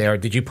have there,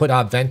 did you put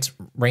vent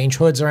range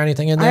hoods or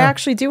anything in there? I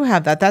actually do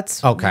have that.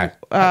 That's okay.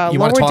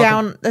 Lower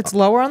down. That's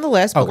lower on the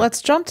list, but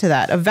let's jump to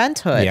that. A vent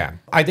hood. Yeah,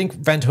 I think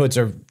vent hoods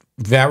are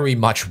very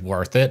much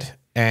worth it,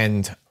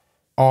 and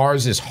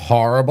ours is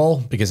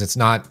horrible because it's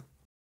not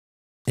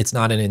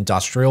an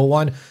industrial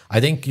one.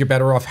 I think you're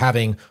better off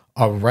having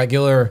a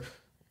regular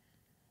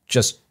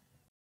just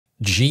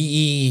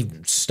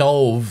GE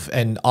stove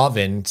and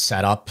oven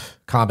setup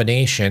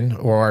combination,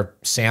 or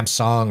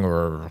Samsung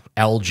or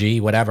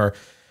LG, whatever,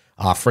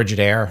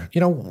 Frigidaire,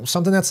 you know,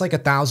 something that's like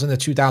 $1,000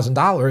 to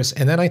 $2,000.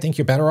 And then I think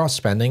you're better off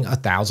spending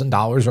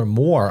 $1,000 or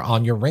more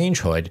on your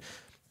range hood,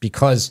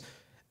 because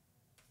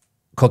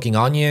cooking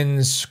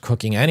onions,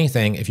 cooking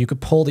anything, if you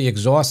could pull the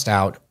exhaust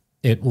out,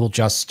 it will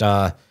just...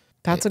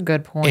 that's a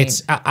good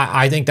point.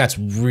 I think that's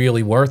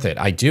really worth it.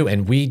 I do.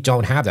 And we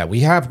don't have that.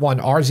 We have one.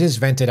 Ours is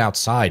vented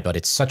outside, but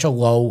it's such a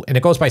low, and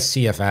it goes by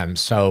CFM.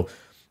 So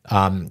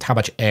how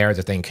much air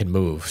the thing can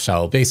move.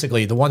 So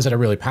basically the ones that are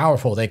really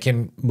powerful, they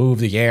can move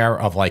the air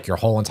of like your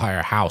whole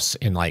entire house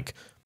in like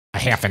a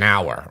half an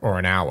hour or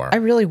an hour. I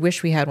really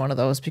wish we had one of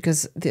those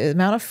because the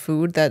amount of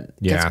food that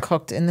gets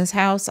cooked in this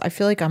house, I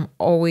feel like I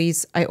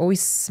always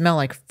smell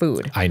like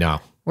food. I know.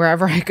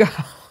 Wherever I go.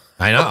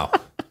 I know.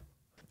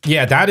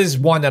 Yeah, that is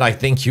one that I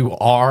think you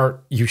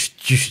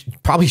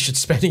probably should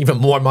spend even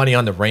more money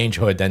on the range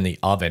hood than the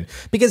oven.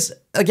 Because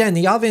again,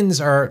 the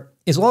ovens are,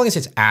 as long as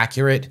it's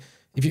accurate,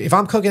 if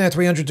I'm cooking at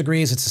 300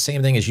 degrees, it's the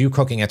same thing as you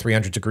cooking at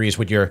 300 degrees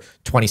with your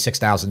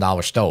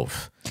 $26,000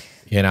 stove.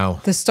 You know,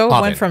 the stove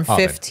went from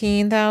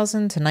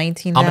 $15,000 to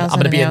 $19,000. I'm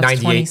going to be at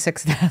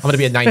 $26,000. I'm going to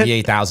be at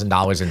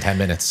 $98,000 in 10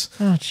 minutes.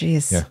 Oh,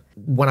 jeez. Yeah.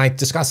 When I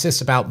discuss this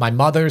about my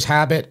mother's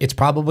habit, it's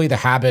probably the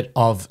habit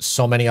of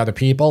so many other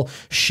people.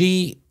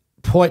 She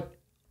put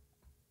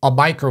a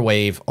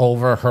microwave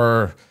over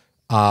her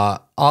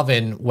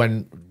oven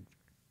when,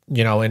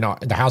 you know, in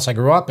the house I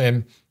grew up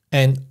in,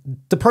 and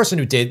the person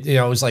who did, you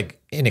know, it was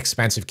like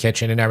inexpensive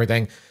kitchen and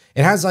everything.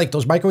 It has like,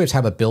 those microwaves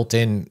have a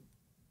built-in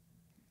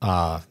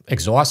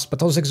exhaust, but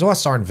those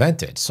exhausts aren't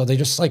vented. So they're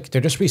just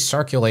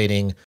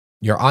recirculating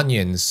your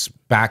onions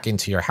back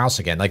into your house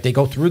again. Like they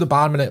go through the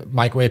bottom of the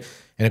microwave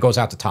and it goes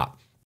out the top.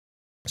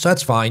 So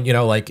that's fine. You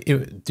know, like,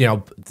 you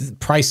know, the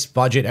price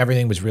budget,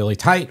 everything was really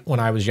tight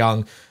when I was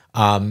young.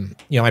 You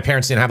know, my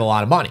parents didn't have a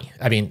lot of money.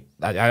 I mean,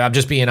 I'm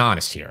just being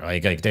honest here.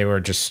 Like they were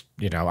just,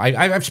 you know,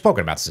 I've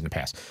spoken about this in the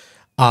past.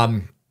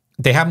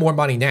 They have more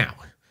money now.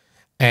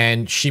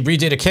 And she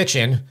redid a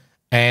kitchen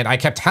and I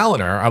kept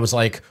telling her, I was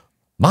like,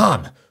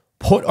 Mom,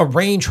 put a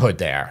range hood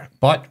there.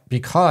 But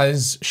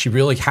because she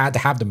really had to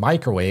have the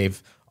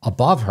microwave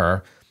above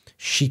her,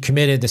 she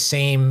committed the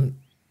same,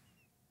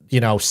 you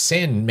know,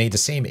 sin, made the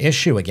same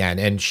issue again.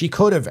 And she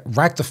could have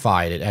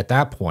rectified it at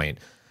that point.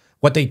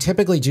 What they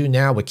typically do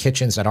now with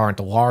kitchens that aren't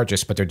the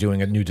largest, but they're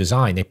doing a new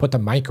design, they put the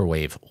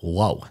microwave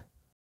low.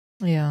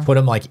 Yeah. Put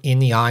them like in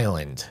the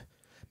island.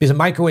 Because a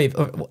microwave,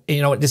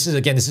 you know, this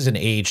is an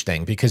age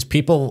thing because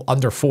people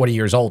under 40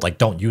 years old, like,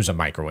 don't use a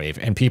microwave,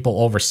 and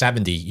people over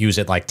 70 use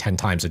it like 10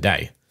 times a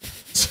day.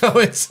 So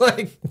it's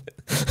like,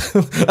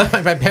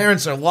 my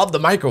parents love the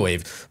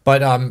microwave,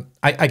 but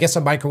I guess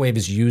a microwave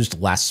is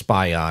used less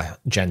by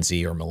Gen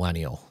Z or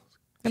millennial people.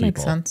 That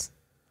makes sense.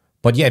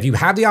 But yeah, if you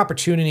have the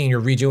opportunity and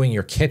you're redoing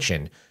your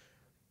kitchen,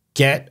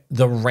 get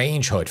the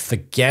range hood.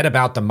 Forget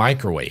about the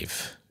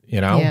microwave,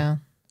 you know? Yeah,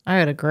 I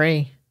would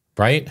agree.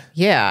 Right?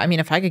 Yeah, I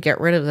mean, if I could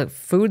get rid of the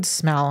food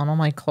smell on all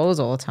my clothes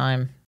all the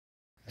time.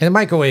 And the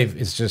microwave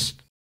is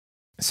just,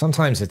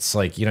 sometimes it's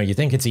like, you know, you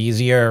think it's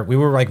easier. We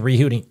were like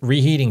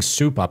reheating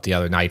soup up the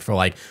other night for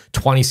like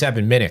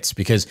 27 minutes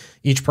because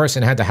each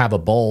person had to have a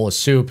bowl of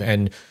soup,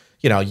 and,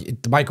 you know,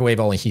 the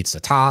microwave only heats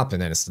the top,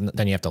 and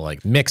then you have to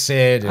like mix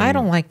it. And, I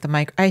don't like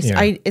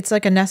the it's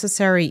like a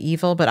necessary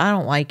evil, but I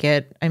don't like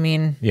it. I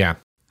mean, yeah,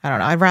 I don't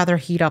know. I'd rather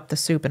heat up the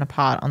soup in a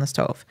pot on the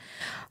stove.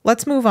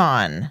 Let's move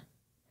on.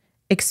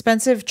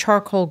 Expensive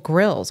charcoal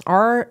grills.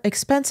 Are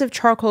expensive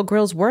charcoal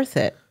grills worth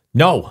it?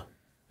 No,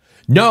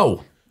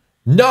 they're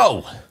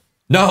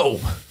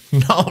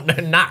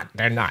not.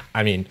 They're not.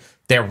 I mean,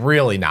 they're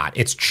really not.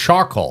 It's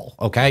charcoal,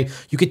 okay?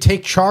 You could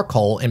take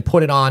charcoal and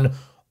put it on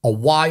a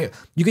wire.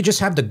 You could just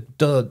have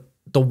the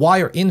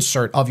wire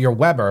insert of your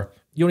Weber.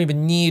 You don't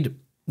even need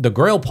the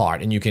grill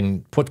part, and you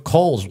can put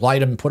coals, light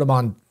them, put them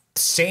on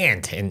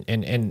sand,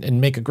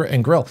 and make a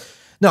grill.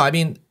 No, I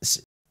mean,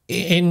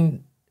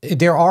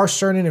 there are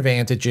certain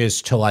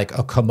advantages to like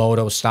a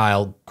Komodo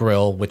style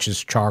grill, which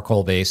is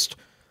charcoal based.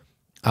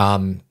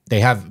 They're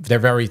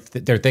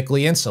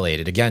thickly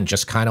insulated. Again,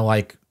 just kind of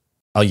like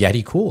a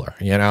Yeti cooler,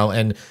 you know?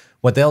 And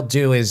what they'll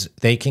do is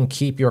they can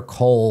keep your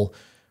coal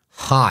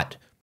hot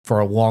for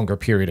a longer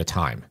period of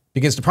time.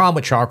 Because the problem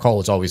with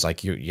charcoal is always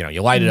like, you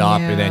light it up,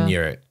 and then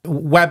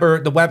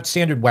the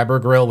standard Weber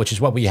grill, which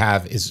is what we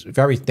have, is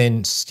very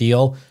thin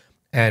steel,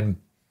 and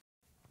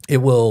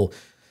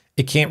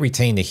it can't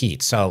retain the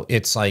heat. So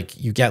it's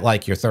like you get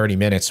like your 30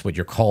 minutes with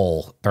your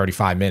coal,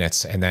 35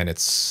 minutes, and then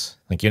it's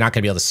like you're not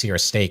going to be able to sear a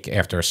steak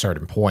after a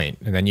certain point.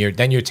 And then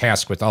you're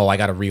tasked with, I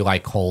got to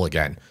relight coal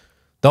again.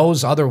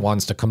 Those other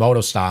ones, the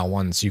Komodo style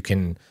ones, you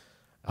can,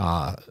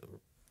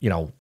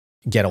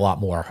 get a lot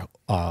more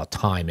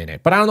time in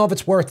it. But I don't know if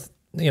it's worth,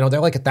 they're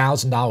like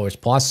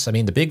 $1,000 plus. I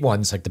mean, the big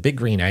ones, like the big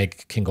green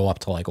egg, can go up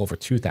to like over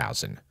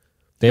 $2,000.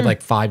 They have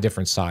like 5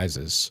 different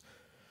sizes.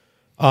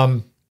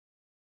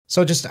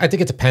 So I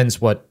think it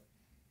depends what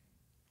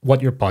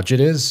your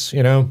budget is,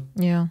 you know?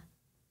 Yeah.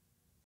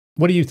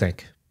 What do you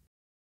think?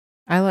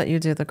 I let you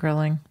do the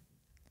grilling.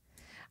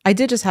 I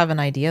did just have an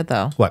idea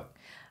though. What?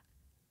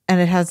 And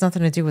it has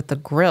nothing to do with the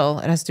grill.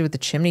 It has to do with the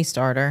chimney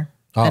starter.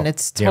 Oh, and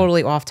it's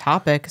totally off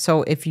topic.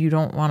 So if we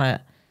don't want to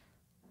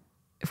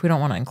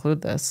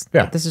include this,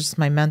 this is just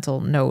my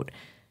mental note.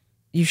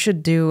 You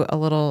should do a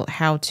little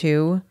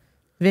how-to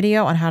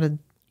video on how to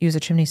use a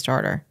chimney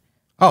starter.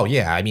 Oh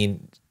yeah. I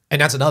mean,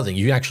 and that's another thing.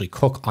 You can actually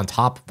cook on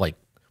top, like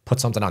put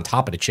something on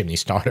top of the chimney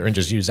starter and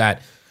just use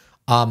that.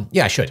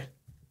 Yeah, I should.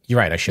 You're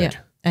right. I should. Yeah.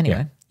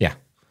 Anyway. Yeah.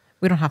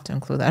 We don't have to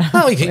include that.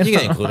 No, you can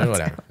include it,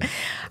 whatever.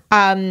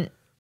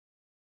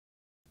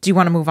 Do you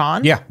want to move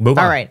on? Yeah, move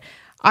on. All right.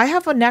 I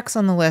have a next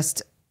on the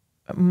list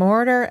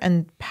Mortar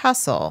and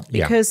Pestle,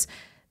 Yeah. because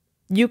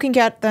you can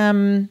get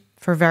them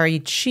for very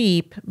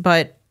cheap,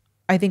 but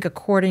I think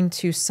according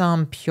to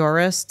some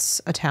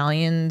purists,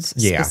 Italians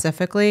Yeah.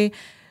 specifically,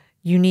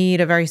 you need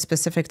a very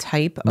specific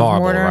type of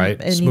Marble, mortar. right?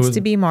 It needs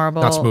to be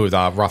marble. Not smooth,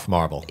 rough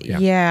marble. Yeah.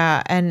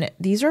 Yeah, and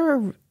these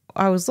are,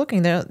 I was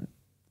looking, they're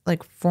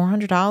like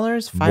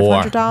 $400, More.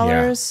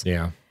 $500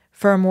 Yeah.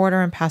 for a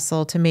mortar and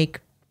pestle to make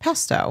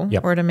pesto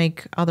Yep. or to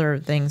make other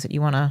things that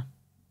you want to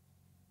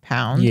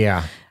pound.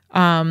 Yeah.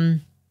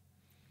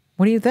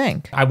 What do you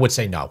think? I would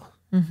say no.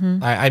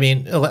 I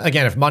mean,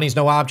 again, if money's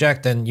no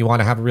object, then you want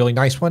to have a really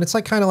nice one. It's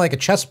like kind of like a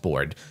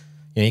chessboard.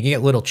 You know, you can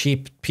get little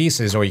cheap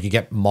pieces, or you can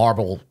get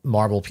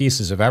marble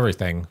pieces of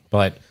everything.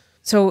 But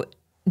So,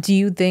 do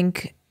you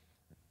think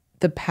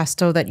the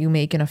pesto that you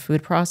make in a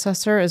food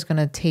processor is going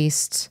to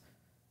taste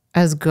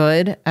as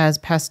good as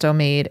pesto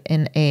made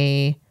in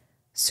a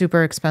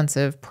super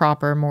expensive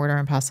proper mortar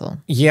and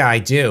pestle? yeah, I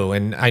do,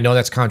 and I know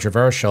that's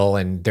controversial.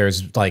 And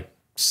there's like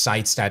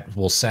sites that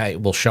will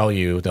show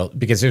you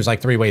because there's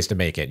like 3 ways to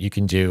make it. You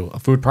can do a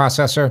food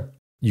processor,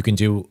 you can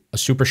do a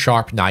super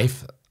sharp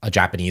knife, a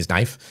Japanese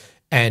knife,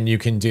 and you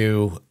can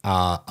do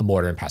a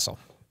mortar and pestle.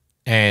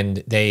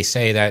 And they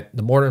say that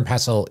the mortar and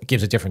pestle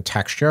gives a different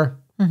texture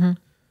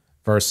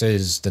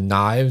versus the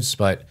knives.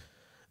 But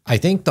I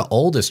think the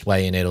oldest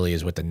way in Italy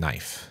is with the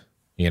knife,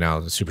 you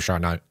know, the super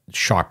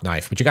sharp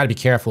knife. But you got to be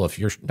careful. If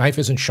your knife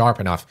isn't sharp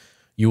enough,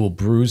 you will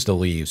bruise the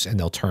leaves and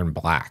they'll turn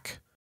black.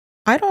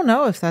 I don't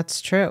know if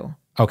that's true.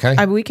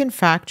 Okay. We can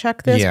fact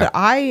check this, Yeah. but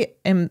I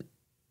am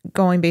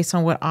going based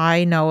on what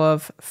I know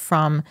of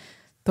from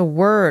the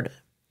word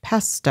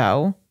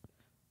pesto,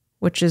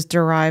 which is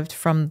derived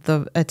from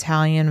the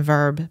Italian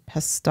verb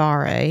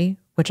pestare,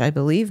 which I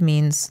believe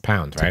means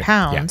Pound, to right?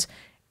 pound.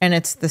 And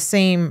it's the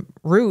same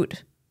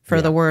root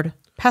for the word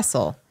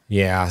pestle.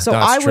 Yeah. So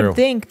that's I true. would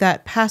think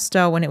that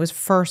pesto, when it was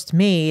first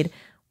made,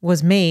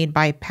 was made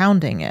by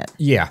pounding it.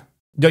 Yeah.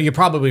 No, you're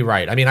probably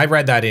right. I mean, I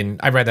read that in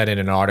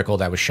an article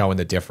that was showing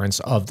the difference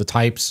of the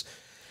types.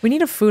 We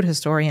need a food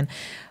historian,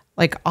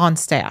 like on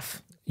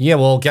staff. Yeah,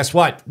 well, guess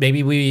what?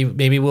 Maybe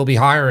we'll be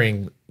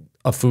hiring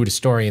a food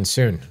historian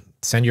soon.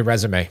 Send your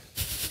resume.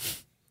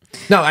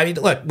 No, I mean,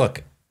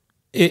 look.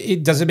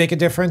 It does it make a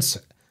difference?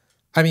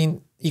 I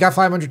mean, you got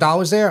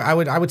 $500 there. I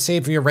would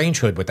save for your range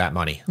hood with that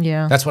money.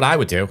 Yeah. That's what I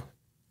would do.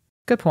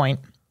 Good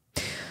point.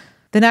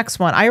 The next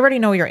one, I already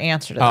know your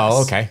answer to this.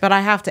 Oh, okay. But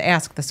I have to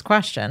ask this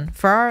question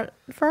for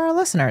our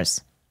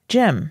listeners.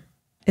 Jim,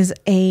 is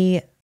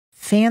a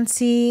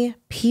fancy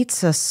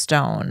pizza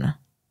stone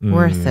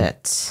worth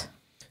it?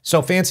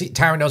 So fancy,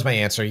 Tara knows my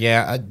answer.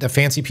 Yeah, the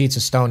fancy pizza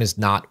stone is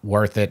not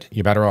worth it.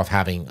 You're better off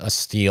having a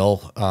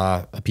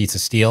pizza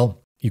steel.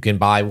 You can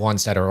buy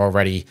ones that are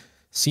already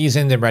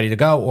seasoned and ready to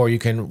go, or you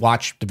can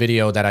watch the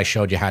video that I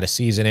showed you how to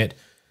season it.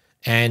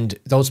 And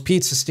those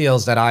pizza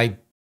steels that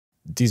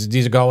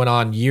these are going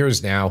on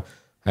years now.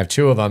 I have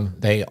 2 of them.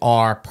 They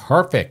are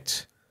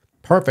perfect.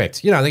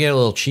 Perfect. You know, they get a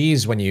little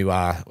cheese when when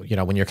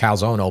your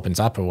calzone opens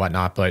up or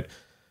whatnot,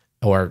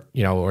 or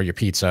your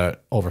pizza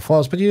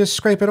overflows, but you just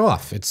scrape it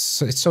off. It's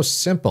so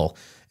simple.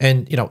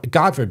 And,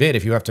 God forbid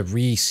if you have to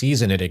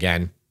re-season it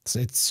again,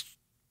 it's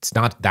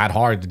not that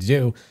hard to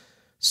do.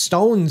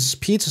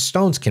 Pizza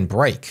stones can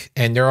break.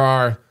 And there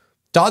are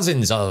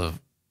thousands of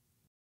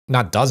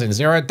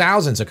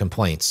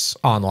complaints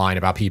online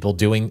about people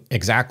doing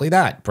exactly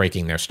that,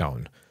 breaking their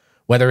stone.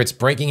 Whether it's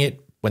breaking it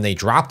when they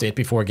dropped it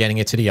before getting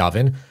it to the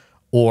oven,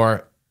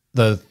 or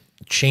the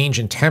change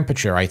in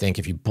temperature. I think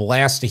if you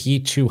blast the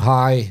heat too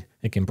high,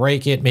 it can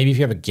break it. Maybe if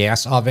you have a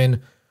gas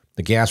oven,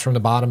 the gas from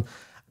the bottom.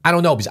 I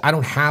don't know, because I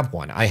don't have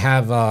one. I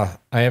have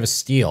a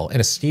steel,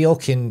 and a steel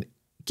can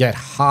get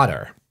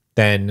hotter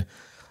than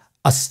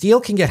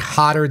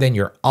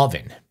your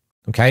oven.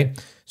 Okay?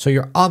 So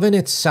your oven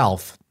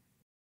itself,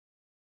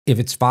 if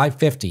it's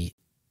 550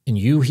 and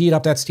you heat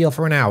up that steel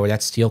for an hour,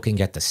 that steel can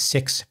get to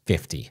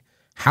 650.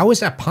 How is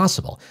that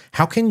possible?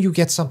 How can you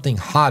get something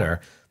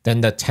hotter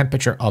than the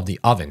temperature of the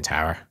oven,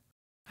 Tara?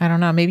 I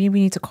don't know. Maybe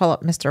we need to call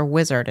up Mr.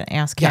 Wizard and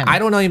ask him. Yeah, I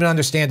don't even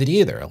understand it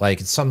either.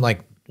 Like it's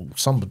something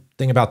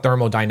about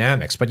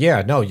thermodynamics. But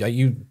yeah, no,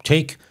 you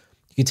take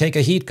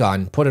a heat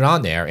gun, put it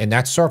on there, and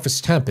that surface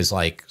temp is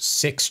like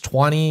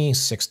 620,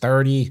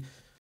 630.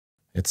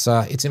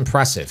 It's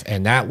impressive,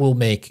 and that will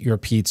make your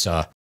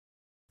pizza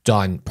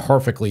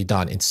perfectly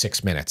done in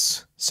 6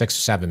 minutes, 6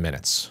 or 7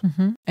 minutes.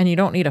 Mm-hmm. And you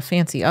don't need a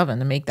fancy oven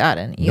to make that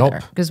in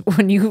either. Because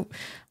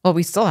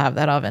we still have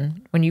that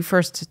oven. When you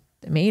first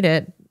made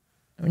it,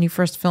 when you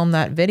first filmed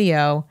that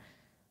video,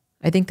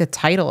 I think the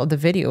title of the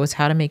video was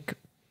how to make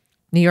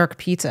New York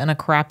pizza in a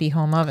crappy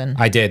home oven.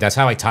 I did. That's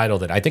how I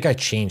titled it. I think I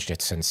changed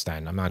it since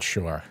then. I'm not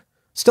sure.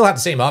 Still have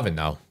the same oven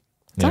though.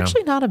 It's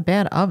actually not a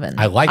bad oven.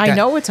 I like that. I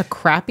know it's a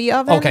crappy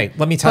oven. Okay,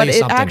 let me tell you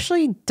something. But it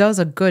actually does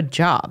a good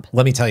job.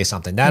 Let me tell you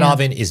something. That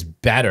oven is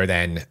better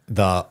than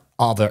the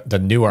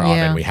newer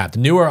oven we have. The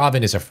newer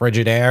oven is a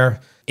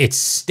Frigidaire. It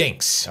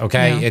stinks,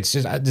 okay? Yeah. It's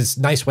just this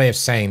nice way of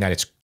saying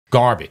that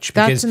garbage.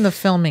 That's Because in the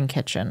filming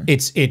kitchen.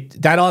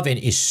 that oven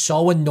is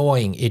so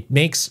annoying. It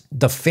makes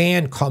the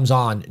fan comes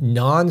on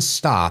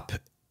nonstop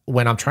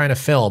when I'm trying to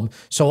film.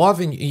 So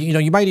often, you know,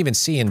 you might even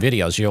see in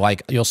videos,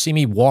 you'll see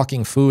me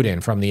walking food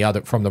in from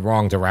the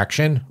wrong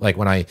direction. Like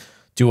when I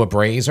do a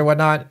braise or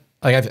whatnot.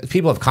 Like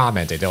people have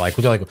commented, they're like,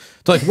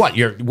 what?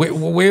 Your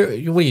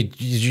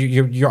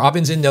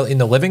oven's in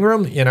the living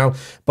room, you know?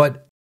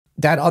 But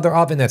that other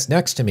oven that's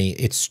next to me,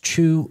 it's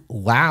too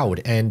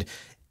loud. And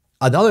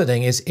another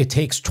thing is, it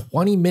takes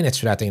 20 minutes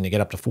for that thing to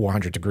get up to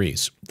 400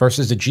 degrees,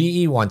 versus the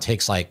GE one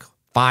takes like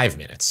 5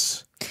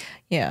 minutes.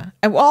 Yeah.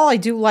 And while I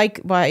do like,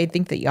 why I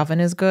think the oven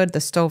is good, the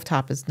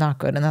stovetop is not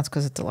good, and that's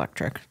because it's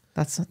electric.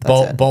 That's it.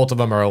 Both of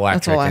them are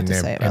electric, That's all I have to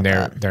say about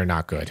that. They're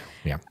not good.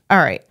 Yeah. All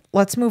right,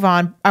 let's move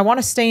on. I want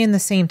to stay in the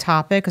same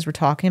topic because we're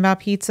talking about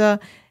pizza.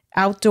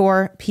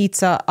 Outdoor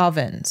pizza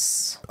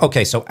ovens.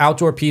 Okay, so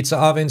outdoor pizza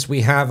ovens.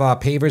 We have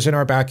pavers in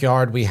our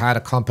backyard. We had a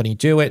company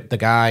do it. The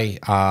guy,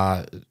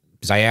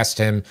 because I asked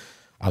him,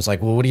 I was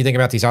like, well, what do you think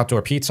about these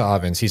outdoor pizza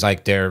ovens? He's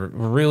like, they're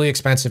really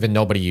expensive and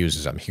nobody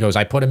uses them. He goes,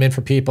 I put them in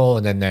for people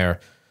and then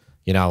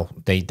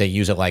they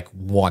use it like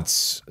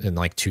once in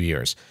like 2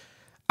 years.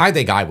 I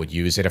think I would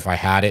use it if I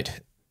had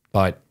it,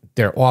 but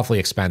they're awfully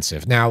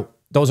expensive. Now,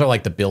 those are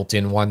like the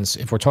built-in ones.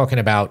 If we're talking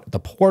about the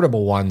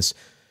portable ones,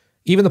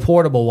 even the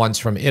portable ones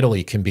from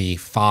Italy can be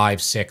 $5,000,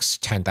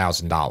 $6,000,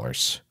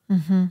 $10,000.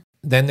 Mm-hmm.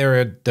 Then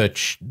there are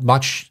the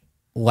much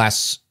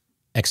less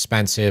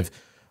expensive,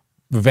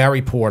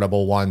 very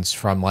portable ones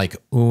from like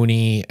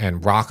Uni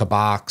and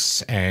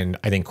Rockabox, and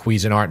I think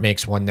Cuisinart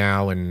makes one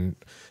now, and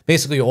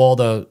basically all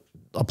the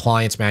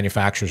appliance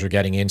manufacturers are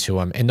getting into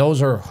them, and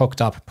those are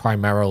hooked up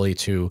primarily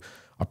to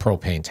a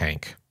propane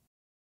tank,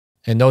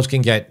 and those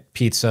can get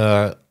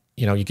pizza,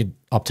 you know, you could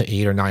up to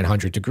 800 or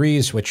 900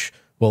 degrees, which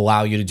will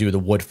allow you to do the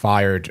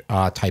wood-fired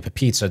type of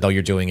pizza, though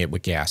you're doing it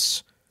with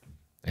gas.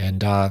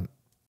 And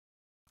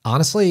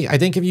honestly, I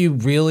think if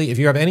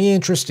you have any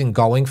interest in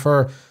going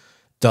for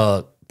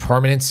the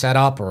permanent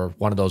setup or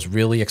one of those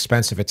really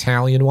expensive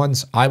Italian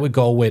ones, I would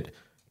go with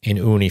an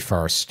Uni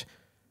first.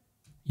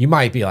 You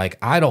might be like,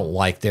 I don't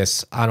like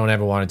this. I don't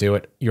ever want to do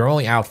it. You're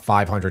only out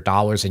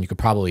 $500, and you could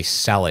probably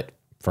sell it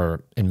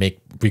and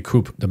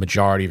recoup the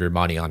majority of your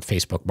money on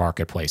Facebook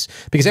Marketplace,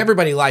 because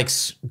everybody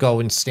likes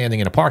standing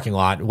in a parking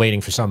lot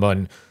waiting for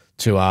someone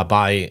to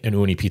buy an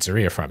Uni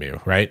pizzeria from you,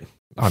 right?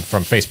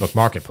 From Facebook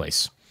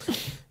Marketplace.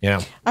 You know,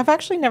 I've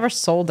actually never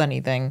sold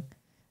anything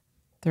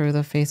through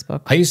the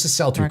Facebook. I used to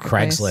sell through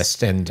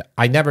Craigslist, and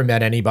I never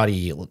met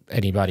anybody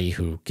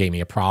who gave me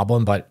a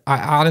problem. But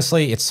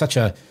honestly, it's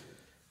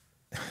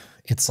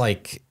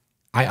like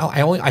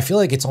I feel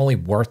like it's only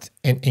worth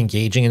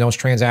engaging in those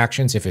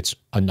transactions if it's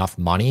enough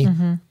money.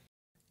 Mm-hmm.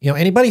 You know,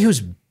 anybody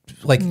who's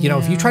like, you know,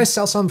 if you try to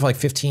sell something for like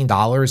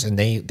 $15 and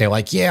they're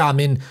like, yeah, I'm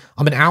an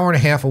hour and a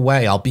half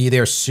away, I'll be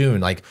there soon.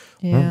 Like,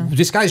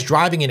 this guy's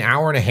driving an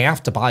hour and a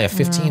half to buy a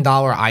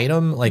 $15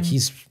 item. Like,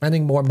 he's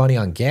spending more money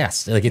on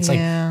gas. Like, it's like,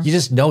 you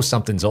just know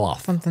something's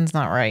off. Something's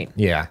not right.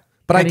 Yeah.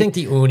 But I think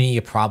the Uni,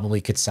 you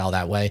probably could sell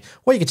that way.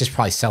 Or you could just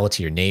probably sell it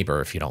to your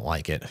neighbor if you don't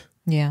like it.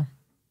 Yeah.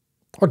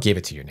 Or give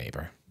it to your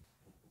neighbor.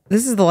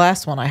 This is the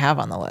last one I have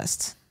on the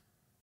list.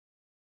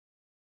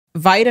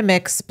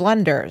 Vitamix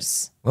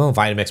blenders. Oh,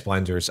 Vitamix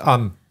blenders.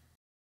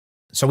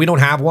 So we don't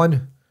have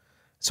one,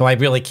 so I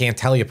really can't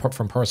tell you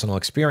from personal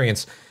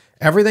experience.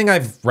 Everything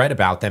I've read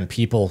about them,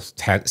 people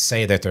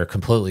say that they're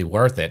completely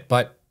worth it.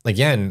 But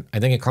again, I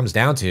think it comes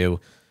down to,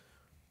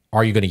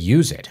 are you going to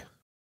use it?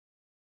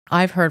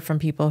 I've heard from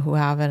people who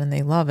have it and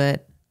they love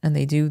it, and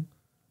they do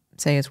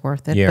say it's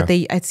worth it. Yeah. But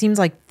it seems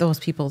like those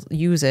people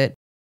use it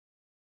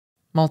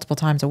multiple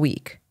times a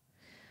week.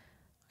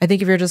 I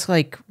think if you're just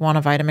like want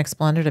a Vitamix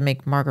blender to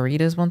make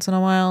margaritas once in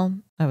a while,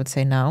 I would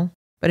say no.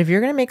 But if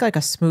you're going to make like a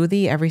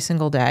smoothie every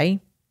single day,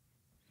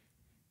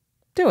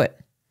 do it.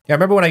 Yeah, I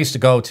remember when I used to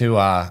go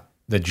to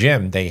the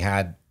gym, they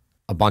had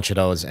a bunch of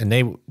those, and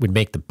they would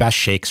make the best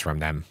shakes from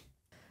them.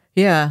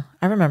 Yeah,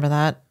 I remember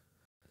that.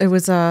 It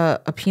was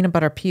a peanut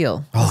butter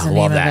peel. Oh, I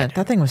love that.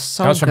 That thing was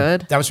so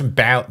good. That was from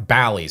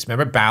Bally's.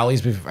 Remember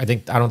Bally's? I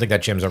don't think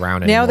that gym's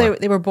around anymore. Now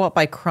they were bought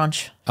by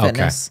Crunch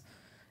Fitness. Okay.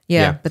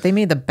 Yeah, but they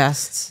made the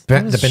best.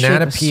 The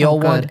banana peel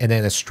one, and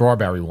then the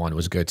strawberry one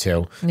was good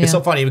too. Yeah. It's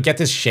so funny. You would get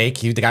this shake.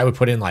 The guy would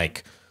put in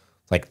like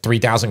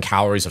 3,000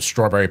 calories of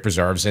strawberry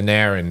preserves in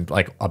there, and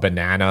like a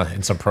banana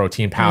and some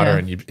protein powder,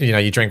 and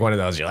you drink one of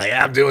those. You're like,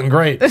 yeah, I'm doing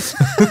great.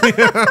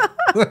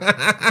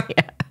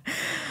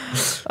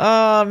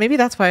 Yeah. Maybe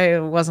that's why I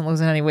wasn't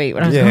losing any weight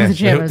when I was going to the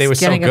gym. They were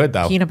so good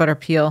though. Peanut butter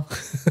peel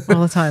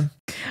all the time.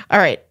 All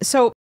right,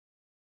 so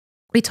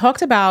we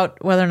talked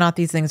about whether or not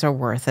these things are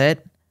worth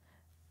it.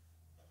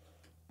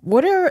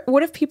 What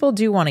if people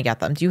do want to get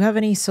them? Do you have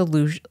any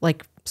solutions,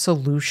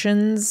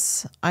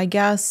 I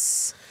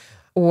guess,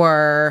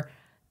 or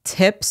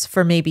tips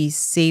for maybe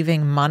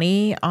saving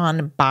money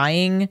on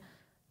buying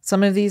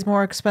some of these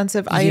more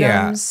expensive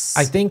items?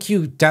 I think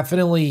you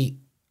definitely,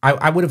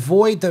 I would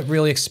avoid the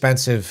really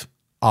expensive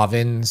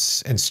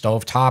ovens and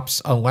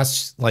stovetops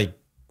unless, like,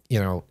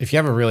 if you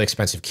have a really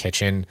expensive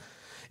kitchen.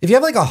 if you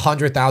have like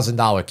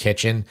 $100,000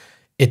 kitchen,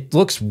 it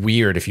looks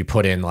weird if you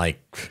put in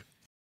like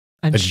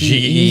A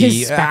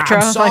GE Spectra,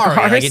 I'm sorry,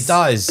 like like it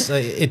does.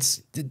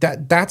 It's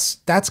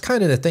that's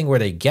kind of the thing where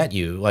they get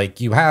you. Like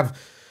you have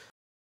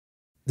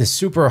this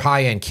super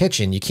high end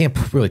kitchen, you can't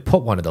really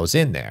put one of those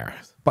in there.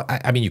 But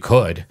I mean, you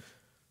could.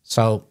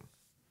 So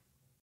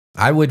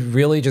I would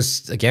really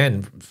just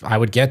again, I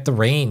would get the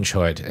range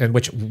hood, and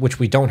which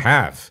we don't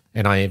have,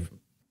 and I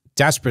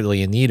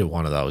desperately in need of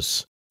one of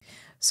those.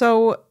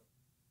 So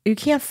you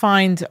can't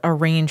find a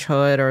range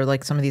hood or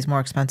like some of these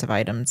more expensive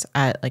items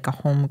at like a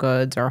Home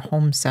Goods or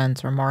Home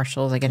Sense or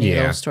Marshalls, like any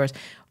of those stores.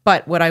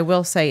 But what I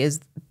will say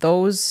is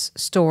those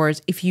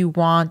stores, if you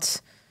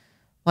want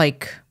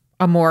like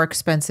a more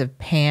expensive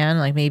pan,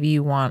 like maybe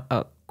you want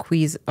a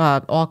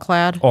all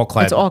clad.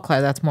 It's all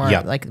clad. That's more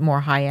like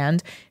more high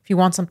end. If you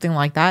want something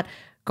like that,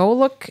 go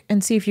look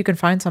and see if you can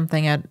find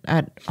something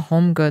at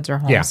Home Goods or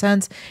Home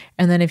Sense.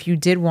 And then if you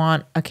did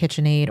want a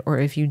KitchenAid or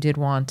if you did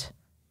want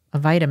a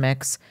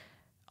Vitamix,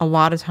 a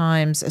lot of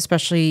times,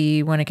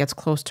 especially when it gets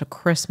close to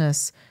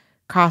Christmas,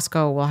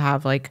 Costco will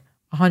have like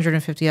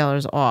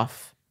 $150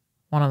 off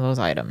one of those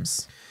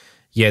items.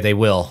 Yeah, they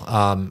will.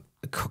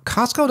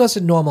 Costco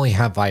doesn't normally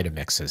have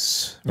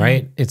Vitamixes,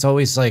 right? It's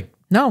always like...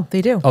 No,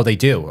 they do. Oh, they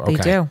do? Okay.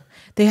 They do.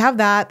 They have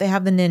that. They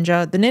have the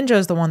Ninja. The Ninja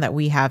is the one that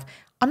we have.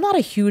 I'm not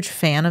a huge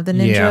fan of the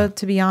Ninja,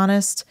 to be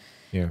honest.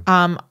 Yeah.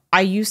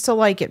 I used to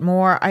like it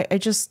more. I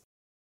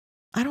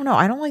don't know.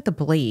 I don't like the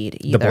blade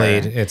either. The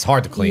blade, it's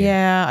hard to clean.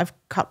 Yeah, I've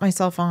cut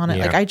myself on it.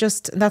 Yeah. Like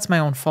that's my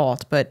own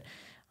fault, but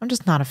I'm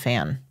just not a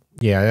fan.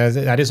 Yeah,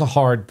 that is a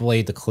hard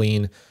blade to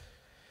clean.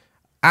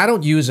 I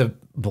don't use a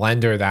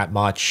blender that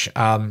much.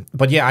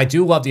 But yeah, I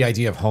do love the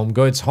idea of Home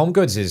Goods. Home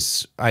Goods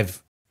is,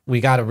 we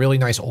got a really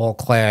nice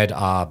all-clad,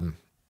 kind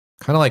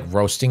of like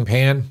roasting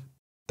pan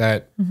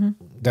that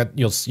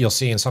you'll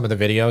see in some of the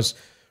videos.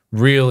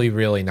 Really,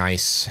 really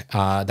nice.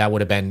 That would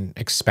have been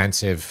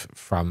expensive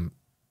from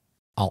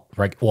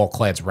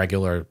all-clad's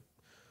regular,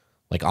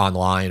 like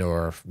online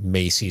or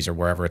Macy's or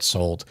wherever it's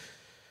sold.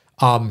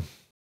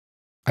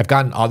 I've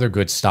gotten other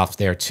good stuff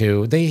there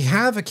too. They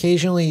have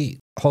occasionally,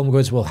 Home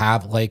Goods will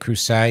have Le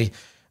Creuset,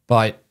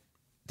 but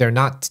they're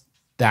not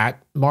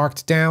that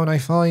marked down, I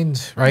find,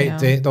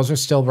 right? Yeah. Those are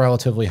still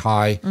relatively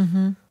high.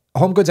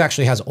 Home Goods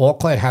actually has,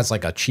 all-clad has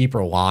like a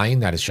cheaper line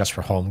that is just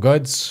for Home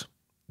Goods.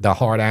 The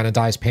hard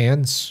anodized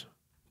pans.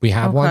 We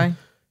have one.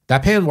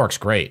 That pan works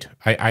great.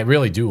 I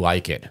really do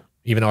like it,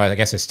 even though I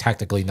guess it's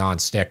technically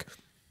non-stick.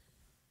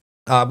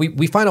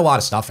 We find a lot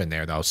of stuff in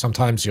there though.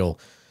 Sometimes you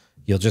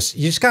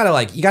just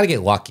gotta you gotta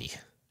get lucky.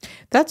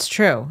 That's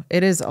true.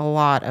 It is a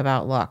lot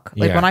about luck.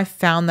 Like when I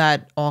found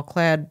that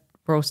all-clad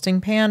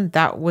roasting pan,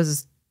 that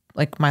was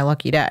like my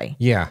lucky day.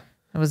 Yeah.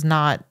 It was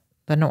not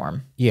the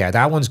norm. Yeah,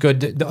 that one's good.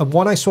 The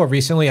one I saw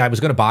recently, I was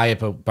going to buy it,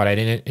 but I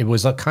didn't. It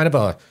was kind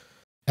of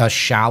a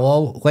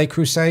shallow Le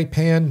Creuset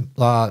pan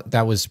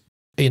that was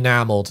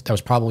enameled. That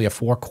was probably a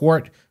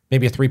 4-quart,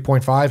 maybe a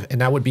 3.5,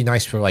 and that would be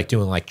nice for like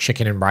doing like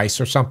chicken and rice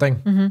or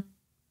something.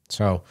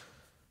 So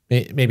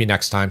maybe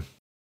next time.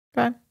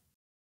 Okay.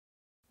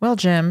 Well,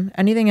 Jim,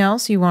 anything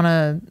else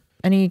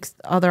any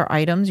other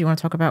items you want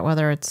to talk about,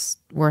 whether it's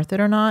worth it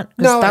or not?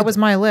 No, that was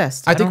my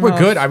list. I think we're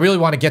good. I really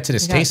want to get to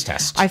this taste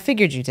test. I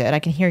figured you did. I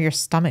can hear your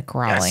stomach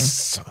growling.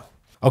 Yes.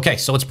 Okay,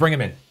 so let's bring them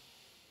in.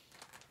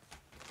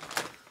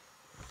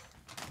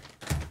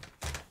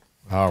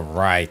 All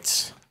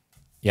right.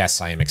 Yes,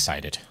 I am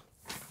excited.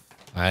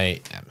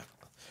 I am.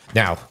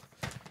 Now,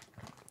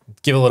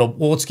 let's give a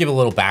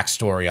little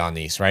backstory on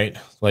these, right?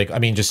 Like, I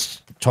mean,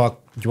 just talk.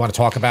 Do you want to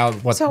talk about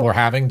what we're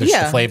having? The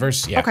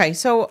flavors? Yeah. Okay,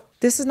 so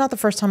this is not the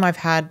first time I've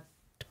had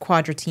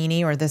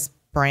Quadratini, or this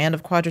brand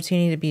of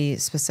Quadratini to be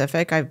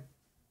specific. I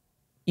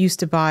used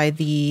to buy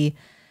the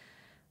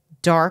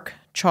dark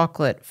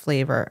chocolate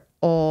flavor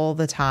all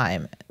the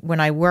time. When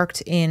I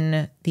worked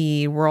in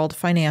the World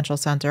Financial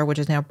Center, which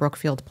is now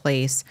Brookfield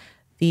Place,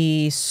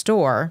 the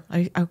store,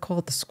 I call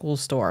it the school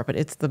store, but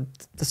it's the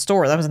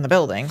store that was in the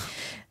building.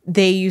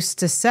 They used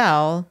to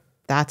sell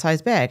that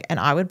size bag, and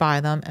I would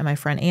buy them, and my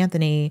friend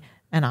Anthony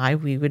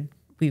and we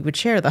would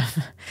share them,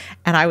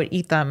 and I would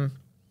eat them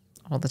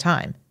all the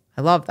time.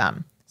 I love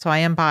them. So I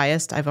am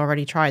biased. I've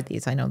already tried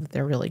these. I know that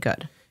they're really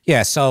good.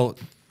 Yeah, so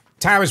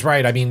Tara's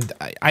right. I mean,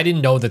 I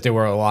didn't know that there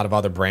were a lot of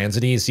other brands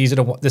of these.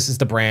 This is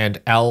the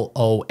brand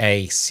Loacker,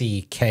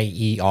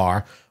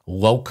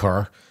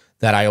 Loacker,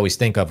 that I always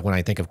think of when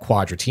I think of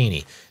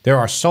Quadratini. There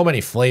are so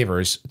many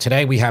flavors.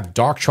 Today we have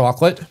dark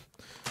chocolate,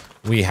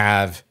 we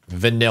have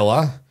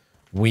vanilla,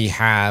 we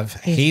have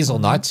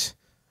hazelnut,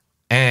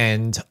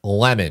 and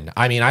lemon.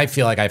 I mean, I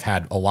feel like I've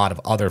had a lot of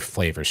other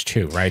flavors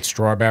too, right?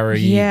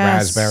 Strawberry,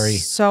 raspberry.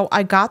 So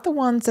I got the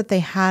ones that they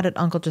had at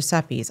Uncle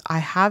Giuseppe's. I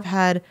have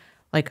had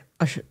like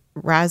a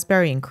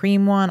raspberry and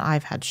cream one.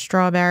 I've had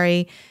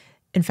strawberry.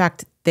 In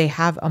fact, they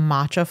have a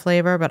matcha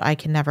flavor, but I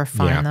can never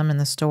find them in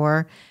the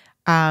store.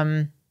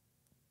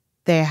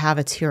 They have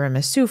a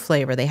tiramisu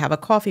flavor. They have a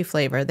coffee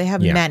flavor. They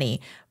have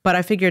many. But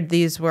I figured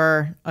these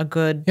were a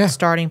good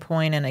starting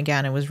point. And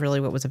again, it was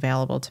really what was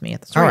available to me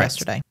at the store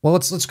yesterday. Well,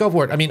 let's go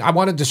for it. I mean, I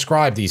want to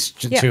describe these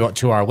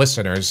to our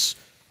listeners.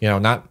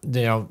 Not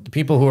the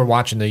people who are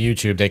watching the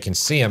YouTube, they can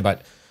see them,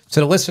 but to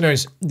the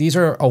listeners, these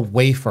are a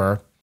wafer.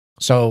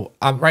 So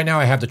right now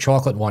I have the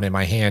chocolate one in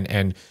my hand,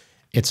 and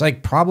it's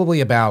like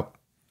probably about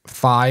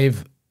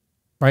 5,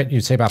 right?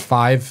 You'd say about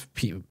 5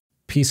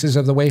 pieces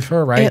of the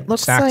wafer, right? It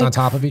looks stacked like, on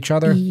top of each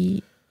other.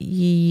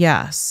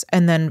 Yes,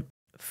 and then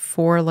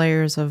 4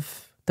 layers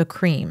of the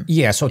cream.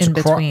 Yeah, so it's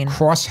a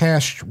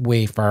cross-hashed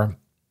wafer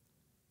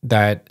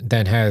that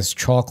then has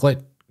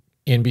chocolate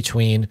in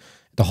between.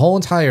 The whole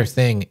entire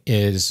thing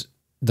is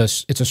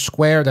it's a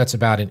square that's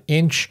about 1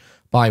 inch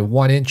by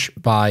 1 inch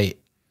by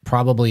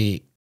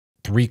probably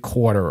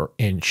 3/4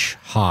 inch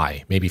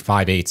high, maybe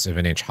 5/8 of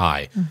an inch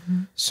high.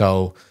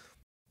 So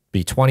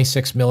be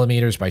 26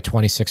 millimeters by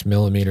 26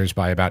 millimeters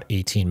by about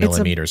 18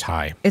 millimeters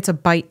high. It's a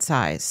bite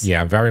size.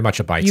 Yeah, very much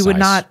a bite size. You would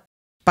not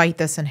bite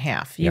this in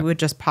half. You would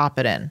just pop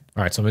it in.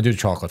 All right, so I'm going to do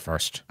chocolate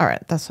first. All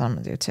right, that's what I'm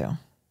going to do too.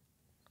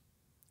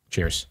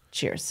 Cheers.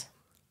 Cheers.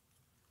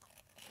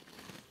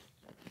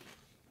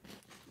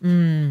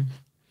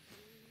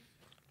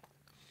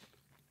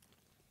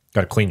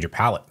 Got to clean your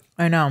palate.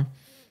 I know.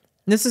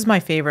 This is my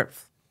favorite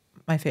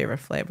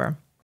flavor.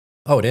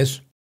 Oh, it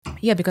is?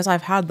 Yeah, because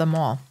I've had them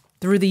all.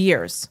 Through the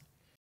years,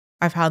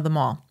 I've had them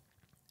all.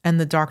 And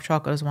the dark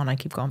chocolate is one I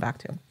keep going back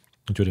to.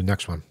 We'll do the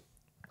next one.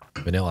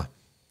 Vanilla.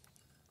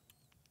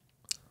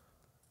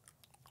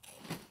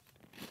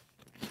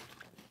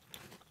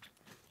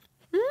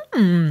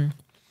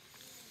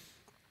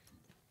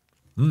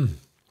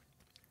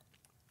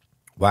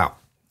 Wow.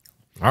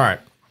 All right.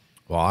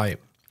 Well,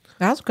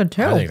 that's good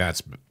too. I think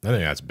that's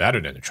better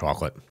than the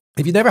chocolate.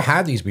 If you've never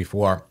had these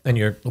before and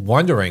you're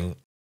wondering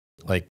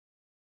like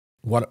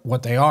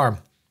what they are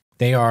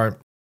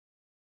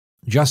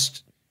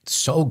just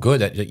so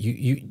good that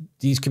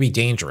these can be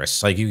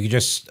dangerous. Like you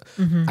just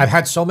I've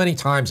had so many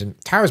times, and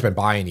Tara's been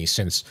buying these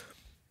since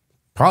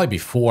probably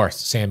before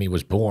Sammy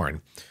was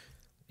born.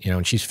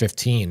 And she's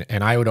 15,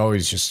 and I would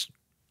always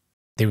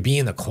they would be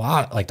in the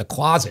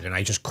closet, and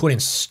I just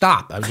couldn't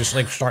stop. I would just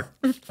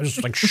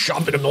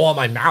shoving them all in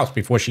my mouth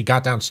before she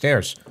got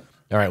downstairs.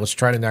 All right, let's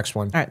try the next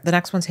one. All right, the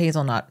next one's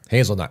hazelnut.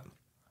 Hazelnut.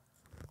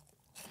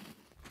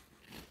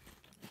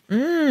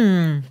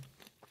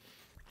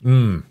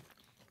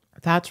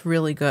 That's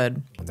really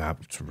good.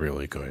 That's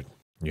really good.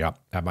 Yep,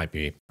 that might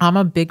be. I'm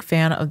a big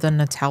fan of the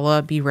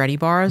Nutella Be Ready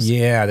bars.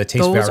 Yeah, they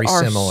taste very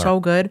similar. Those are so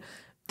good.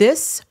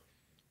 This,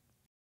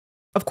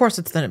 of course,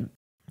 it's the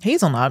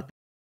hazelnut.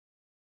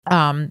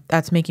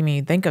 That's making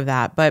me think of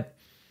that, but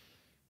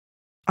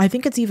I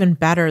think it's even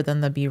better than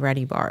the Be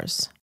Ready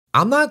bars.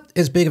 I'm not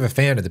as big of a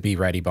fan of the Be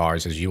Ready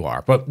bars as you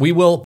are, but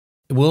we'll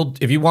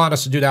if you want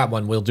us to do that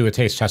one, we'll do a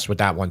taste test with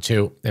that one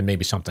too, and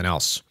maybe something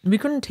else. We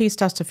couldn't taste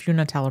test a few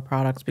Nutella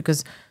products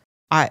because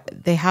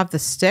they have the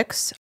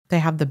sticks, they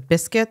have the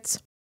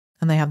biscuits,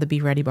 and they have the Be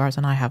Ready bars,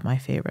 and I have my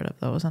favorite of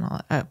those, and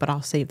but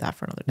I'll save that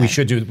for another day. We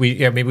should do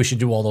maybe we should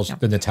do all those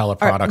the Nutella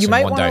products. You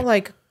might want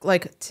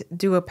to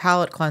do a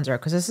palate cleanser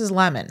because this is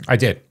lemon. I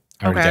did.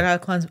 I gotta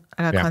cleanse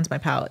my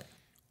palate.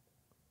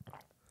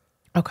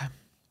 Okay.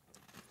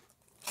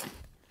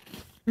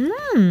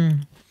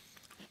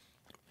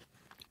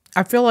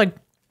 I feel like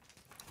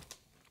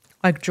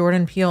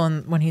Jordan Peele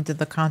when he did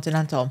the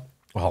Continental.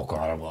 Oh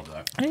God, I love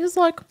that. And he's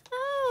like,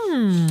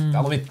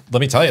 Now,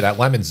 let me tell you, that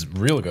lemon's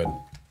real good.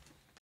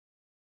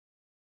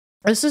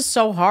 This is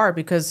so hard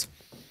because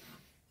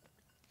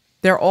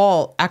they're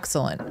all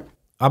excellent.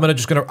 I'm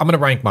gonna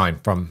rank mine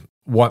from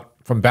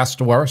best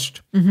to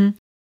worst.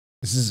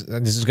 This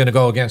is gonna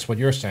go against what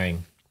you're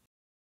saying.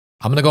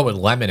 I'm gonna go with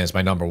lemon as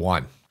my number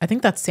 1. I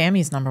think that's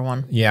Sammy's number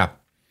 1. Yeah,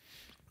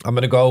 I'm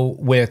gonna go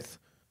with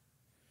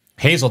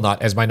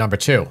hazelnut as my number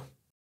 2,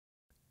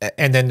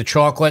 and then the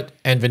chocolate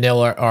and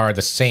vanilla are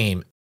the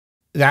same.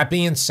 That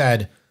being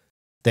said,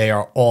 they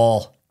are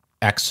all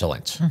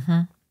excellent.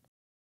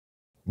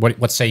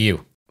 What say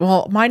you?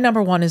 Well, my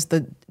number 1 is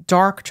the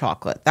dark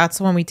chocolate. That's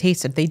the one we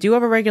tasted. They do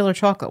have a regular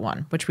chocolate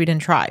one, which we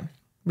didn't try.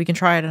 We can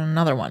try it in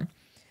another one.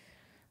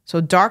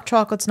 So dark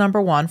chocolate's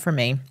number 1 for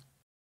me.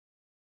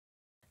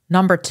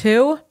 Number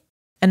 2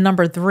 and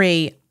number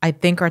 3, I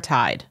think, are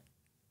tied.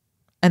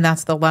 And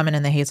that's the lemon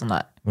and the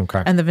hazelnut.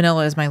 Okay. And the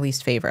vanilla is my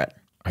least favorite.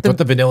 I thought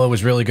the vanilla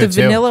was really good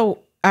too. The vanilla,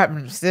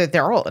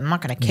 they're all, I'm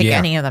not going to kick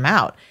any of them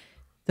out.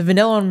 The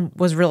vanilla one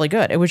was really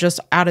good. It was just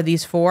out of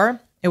these 4,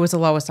 it was the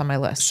lowest on my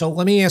list. So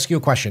let me ask you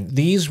a question.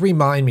 These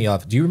remind me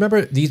of, do you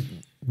remember these?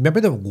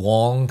 Remember the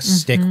long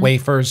stick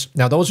wafers?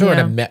 Now those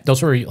are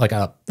those were like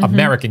a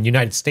American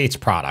United States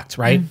product,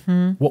 right?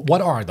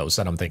 What are those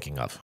that I'm thinking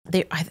of?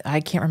 I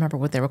can't remember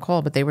what they were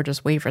called, but they were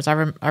just wafers. I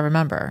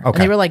remember. Okay.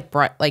 And they were like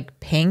bright, like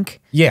pink.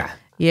 Yeah.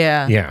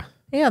 Yeah.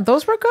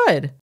 Those were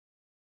good.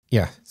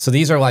 Yeah. So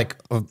these are like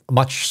a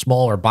much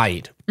smaller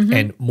bite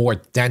and more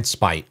dense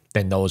bite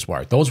than those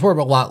were. Those were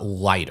a lot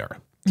lighter.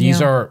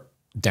 These are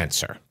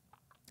denser.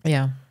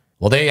 Yeah.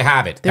 Well, there you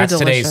have it. They're That's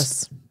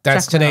delicious.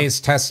 That's Check them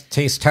today's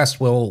taste test.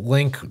 We'll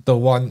link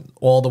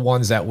all the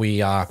ones that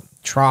we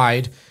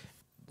tried.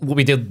 Well,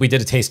 we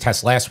did a taste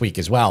test last week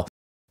as well.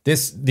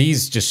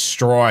 These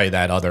destroy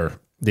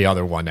the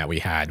other one that we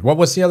had. What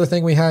was the other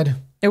thing we had?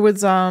 It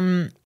was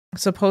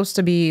supposed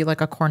to be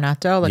like a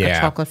cornetto, like a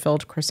chocolate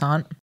filled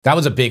croissant. That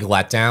was a big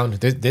letdown.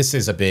 This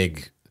is a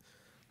big.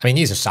 I mean,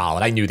 these are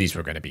solid. I knew these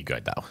were going to be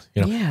good, though.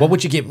 You know, what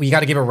would you give? You got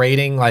to give a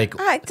rating, like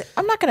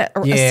I'm not going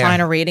to assign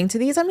a rating to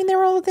these. I mean,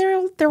 they're all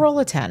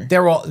a 10.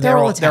 They're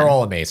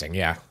all amazing.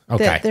 Yeah.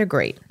 Okay. They're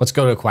great. Let's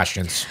go to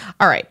questions.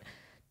 All right,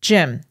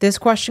 Jim. This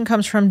question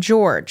comes from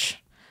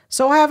George.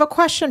 So I have a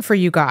question for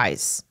you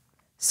guys.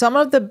 Some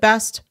of the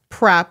best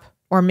prep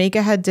or make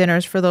ahead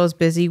dinners for those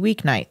busy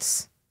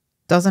weeknights.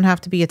 Doesn't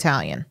have to be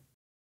Italian.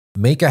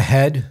 Make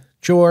ahead,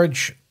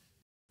 George,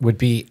 would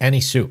be any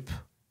soup.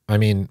 I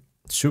mean,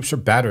 soups are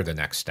better the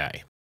next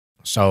day.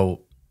 So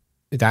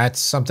that's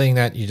something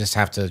that you just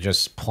have to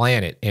just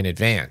plan it in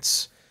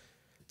advance.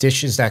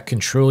 Dishes that can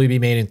truly be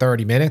made in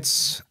 30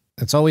 minutes,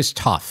 it's always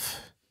tough.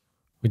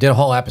 We did a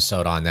whole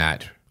episode on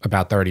that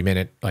about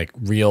 30-minute, like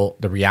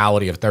the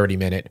reality of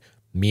 30-minute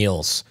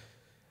meals.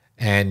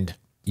 And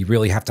you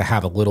really have to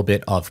have a little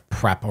bit of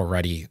prep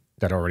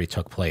that already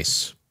took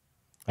place.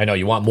 I know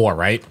you want more,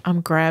 right?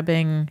 I'm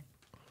grabbing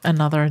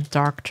another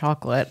dark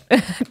chocolate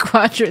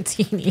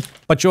quadratini.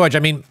 But George, I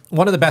mean,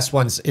 one of the best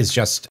ones is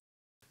just,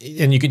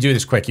 and you can do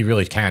this quick, you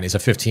really can, is a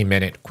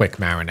 15-minute quick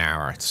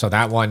marinara. So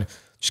that one,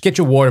 just get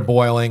your water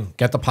boiling,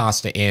 get the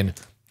pasta in,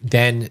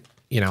 then,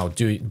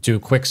 do a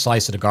quick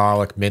slice of the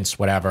garlic, mince,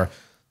 whatever,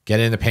 get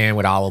it in the pan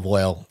with olive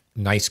oil,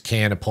 nice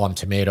can of plum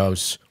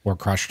tomatoes or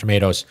crushed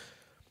tomatoes.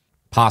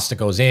 Pasta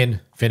goes in,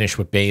 finish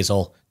with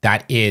basil.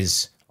 That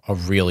is a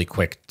really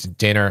quick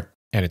dinner,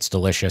 and it's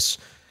delicious.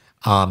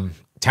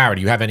 Tara,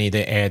 do you have any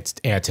to add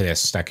to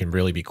this that can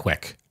really be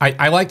quick?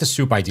 I like the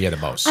soup idea the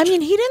most. I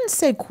mean, he didn't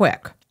say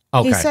quick.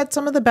 Okay. He said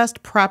some of the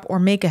best prep or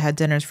make-ahead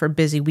dinners for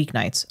busy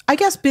weeknights. I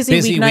guess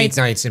busy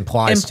weeknights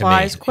implies to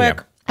me. quick.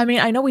 Yeah. I mean,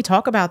 I know we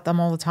talk about them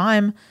all the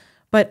time,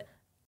 but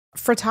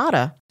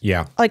frittata.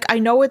 Yeah. Like, I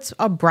know it's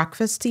a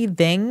breakfasty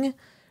thing,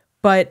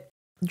 but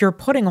you're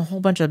putting a whole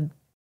bunch of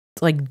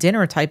like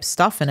dinner type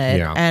stuff in it.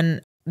 Yeah.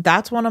 And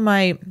that's one of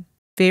my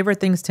favorite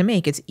things to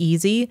make. It's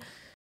easy,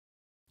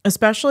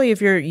 especially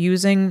if you're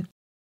using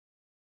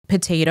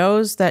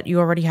potatoes that you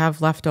already have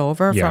left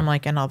over from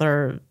like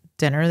another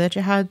dinner that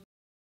you had.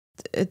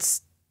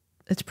 It's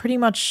pretty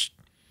much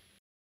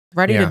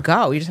ready to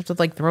go. You just have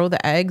to like throw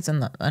the eggs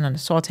and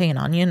saute an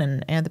onion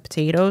and add the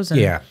potatoes.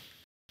 And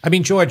I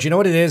mean, George, you know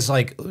what it is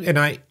like, and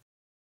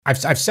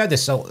I've said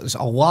this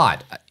a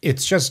lot.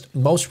 It's just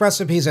most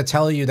recipes that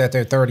tell you that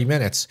they're 30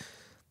 minutes,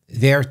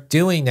 they're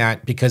doing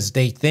that because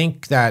they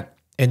think that,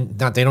 and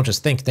they don't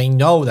just think, they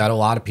know that a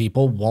lot of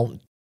people won't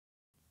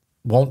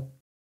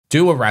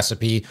do a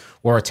recipe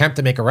or attempt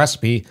to make a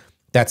recipe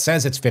that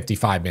says it's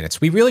 55 minutes.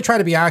 We really try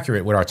to be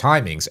accurate with our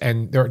timings,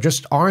 and there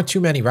just aren't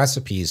too many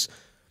recipes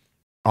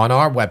on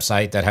our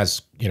website that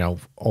has,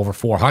 over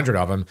 400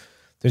 of them.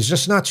 There's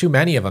just not too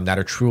many of them that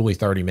are truly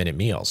 30-minute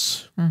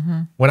meals.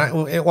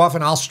 Mm-hmm.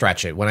 Often I'll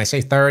stretch it. When I say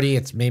 30,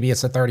 maybe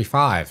it's a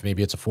 35,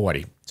 maybe it's a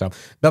 40. So,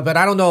 but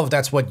I don't know if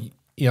that's what,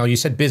 you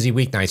said busy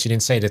weeknights. You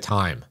didn't say the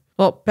time.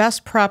 Well,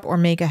 best prep or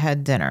make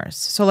ahead dinners.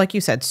 So like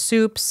you said,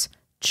 soups,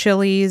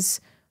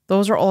 chilies,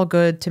 those are all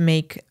good to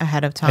make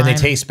ahead of time. And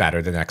they taste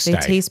better the next day. They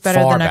taste better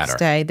the next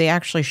day. They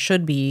actually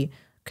should be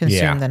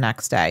consumed the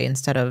next day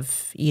instead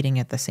of eating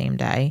it the same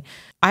day.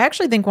 I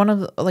actually think one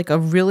of a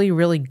really,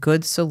 really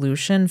good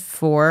solution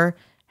for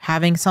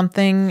having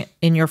something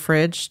in your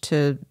fridge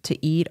to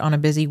eat on a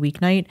busy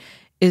weeknight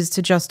is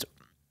to just,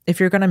 if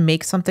you're going to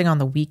make something on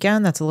the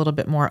weekend that's a little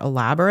bit more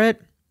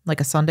elaborate, like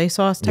a Sunday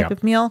sauce type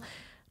of meal,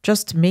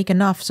 just make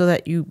enough so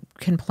that you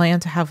can plan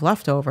to have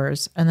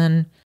leftovers and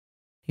then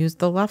use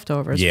the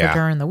leftovers for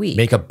during the week.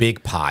 Make a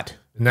big pot.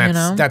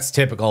 And that's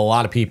typical. A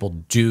lot of people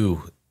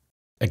do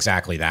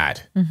exactly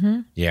that. Mm-hmm.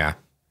 Yeah.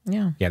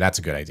 That's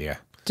a good idea.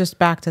 Just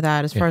back to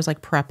that, as far as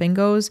like prepping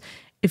goes,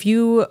 if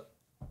you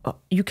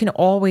can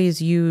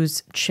always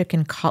use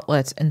chicken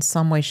cutlets in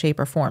some way, shape,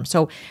 or form.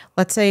 So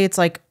let's say it's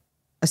like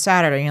a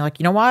Saturday and you're like,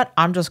 you know what?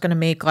 I'm just going to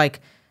make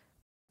like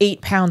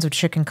 8 pounds of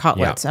chicken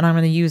cutlets and I'm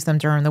going to use them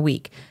during the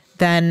week.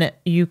 Then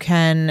you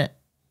can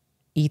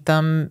eat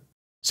them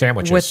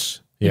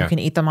sandwiches. You can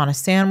eat them on a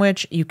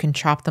sandwich. You can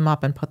chop them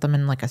up and put them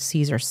in like a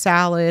Caesar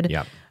salad.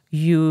 Yeah.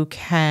 You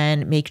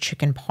can make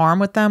chicken parm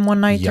with them one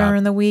night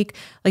during the week.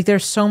 Like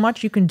there's so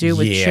much you can do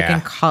with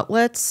chicken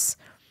cutlets.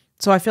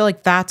 So I feel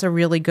like that's a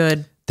really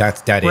good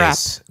that's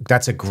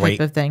a great type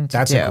of thing to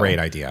that's do. A great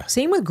idea.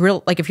 Same with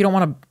grilled. Like if you don't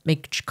want to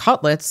make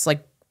cutlets,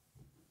 like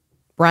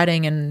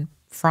breading and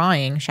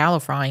shallow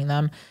frying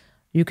them,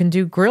 you can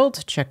do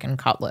grilled chicken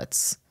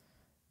cutlets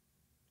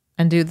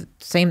and do the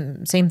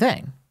same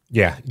thing.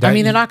 Yeah. I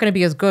mean, they're not going to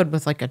be as good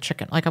with like a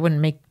chicken. Like I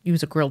wouldn't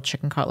use a grilled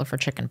chicken cutlet for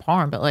chicken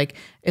parm, but like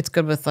it's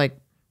good with like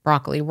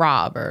broccoli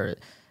rabe or,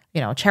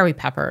 cherry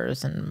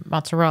peppers and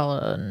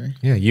mozzarella and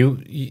Yeah,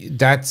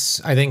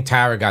 that's, I think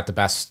Tara got the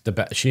best,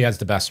 she has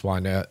the best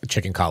one,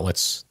 chicken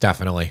cutlets,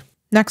 definitely.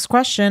 Next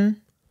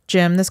question,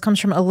 Jim. This comes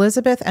from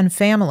Elizabeth and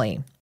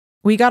family.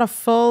 We got a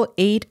full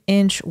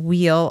 8-inch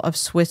wheel of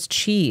Swiss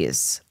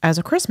cheese as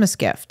a Christmas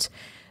gift.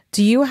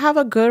 Do you have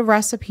a good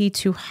recipe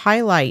to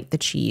highlight the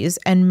cheese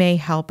and may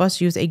help us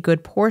use a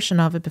good portion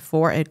of it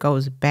before it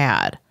goes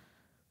bad?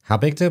 How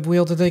big the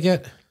wheel did they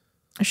get?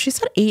 She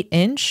said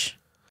 8-inch.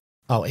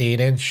 Oh,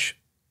 8-inch.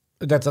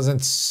 That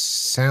doesn't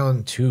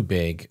sound too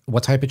big.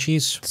 What type of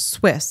cheese?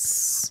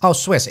 Swiss. Oh,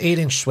 Swiss,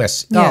 8-inch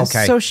Swiss. Yes. Oh,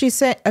 okay. So she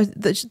said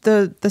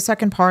the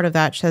second part of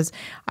that says,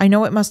 I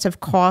know it must have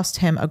cost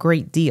him a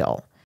great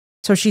deal.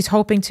 So she's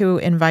hoping to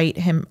invite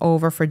him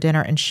over for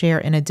dinner and share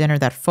in a dinner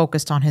that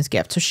focused on his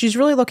gift. So she's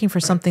really looking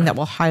for something that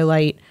will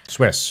highlight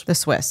the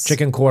Swiss.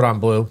 Chicken cordon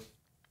bleu.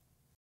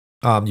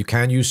 You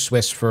can use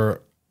Swiss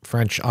for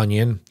French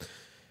onion.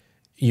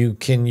 You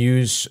can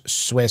use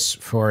Swiss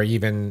for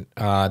even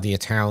the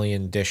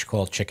Italian dish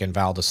called chicken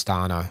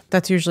valdostana.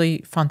 That's usually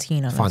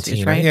fontina. Fontina,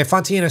 used, right? Yeah,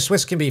 fontina.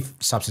 Swiss can be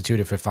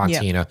substituted for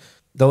fontina. Yeah.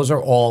 Those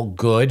are all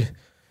good.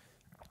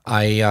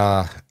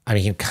 I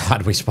mean,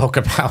 God, we spoke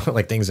about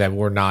like things that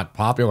were not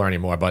popular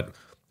anymore, but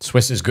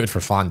Swiss is good for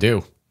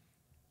fondue.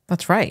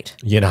 That's right.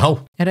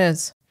 It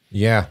is.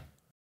 Yeah.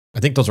 I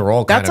think those are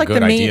all kind of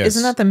good ideas.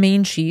 Isn't that the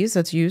main cheese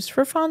that's used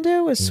for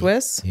fondue is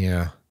Swiss?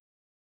 Yeah.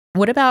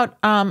 What about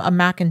a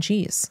mac and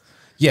cheese?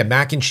 Yeah,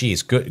 mac and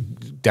cheese.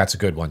 Good. That's a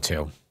good one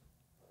too.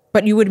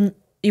 But you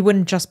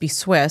wouldn't just be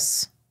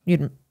Swiss.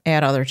 You'd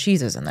add other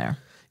cheeses in there.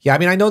 Yeah, I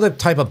mean, I know the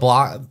type of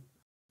block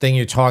thing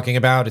you're talking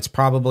about. It's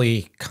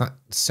probably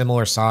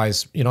similar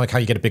size. Like how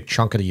you get a big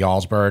chunk of the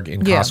Jarlsberg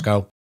in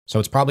Costco. So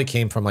it's probably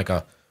came from like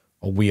a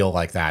wheel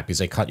like that because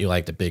they cut you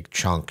like the big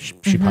chunk.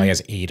 She probably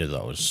has 8 of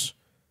those.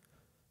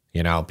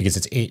 Because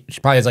it's 8. She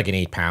probably has like an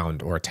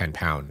 8-pound or a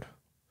 10-pound.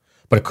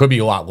 But it could be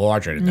a lot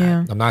larger than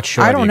that. I'm not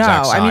sure. I don't know.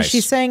 Size. I mean,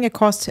 she's saying it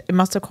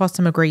must have cost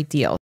him a great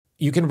deal.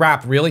 You can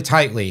wrap really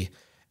tightly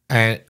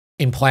and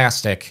in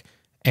plastic,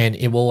 and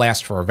it will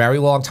last for a very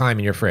long time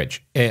in your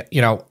fridge. I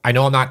know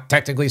I'm not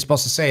technically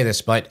supposed to say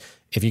this, but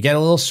if you get a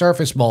little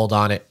surface mold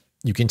on it,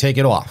 you can take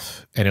it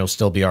off, and it'll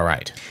still be all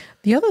right.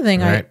 The other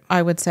thing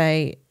I would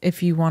say,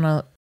 if you want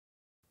to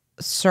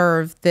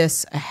serve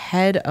this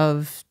ahead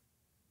of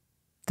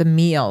the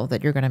meal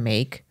that you're going to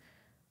make,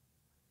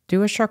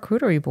 do a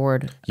charcuterie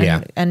board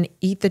and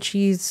eat the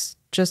cheese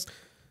just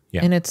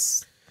in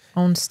its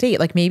own state.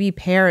 Like maybe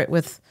pair it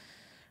with,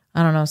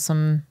 I don't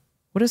know,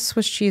 what does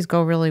Swiss cheese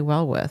go really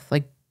well with?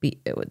 Like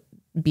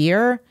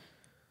beer?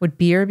 Would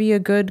beer be a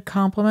good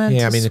complement?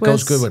 Yeah, I mean, Swiss? It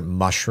goes good with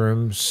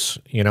mushrooms,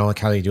 like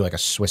how they do like a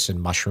Swiss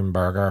and mushroom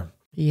burger.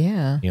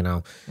 Yeah.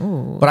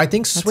 Ooh, but I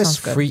think Swiss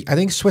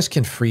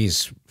can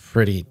freeze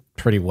pretty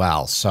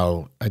well.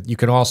 So you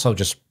can also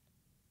just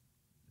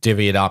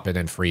divvy it up and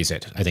then freeze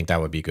it. I think that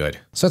would be good.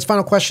 So that's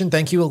final question.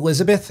 Thank you,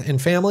 Elizabeth and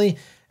family.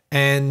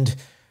 And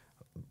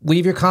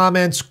leave your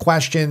comments,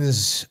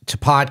 questions to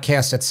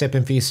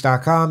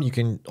podcast@sipandfeast.com. You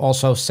can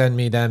also send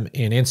me them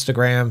in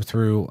Instagram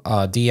through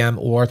a DM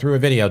or through a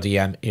video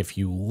DM if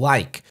you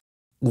like.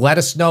 Let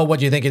us know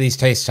what you think of these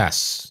taste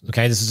tests.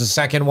 Okay, this is the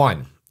second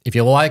one. If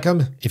you like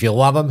them, if you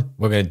love them,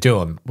 we're going to do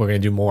them. We're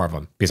going to do more of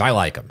them because I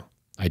like them.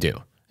 I do.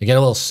 You get a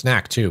little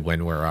snack too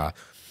when we're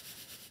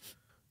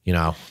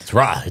it's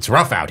rough. It's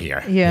rough out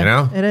here.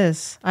 Yeah, it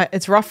is.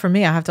 It's rough for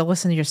me. I have to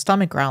listen to your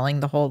stomach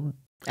growling the whole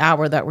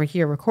hour that we're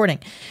here recording.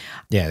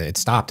 Yeah, it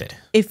stopped it.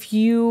 If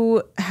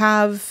you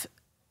have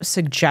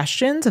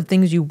suggestions of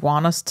things you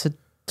want us to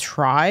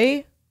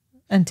try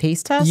and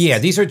taste test,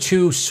 these are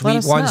two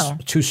sweet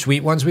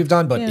ones we've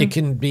done, but it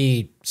can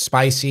be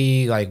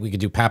spicy. Like we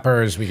could do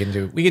peppers. We could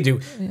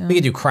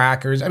do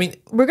crackers. I mean,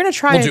 we're gonna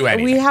try. We'll do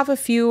anything. We have a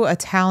few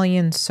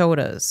Italian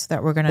sodas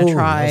that we're gonna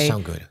try those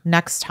sound good.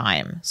 Next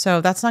time. So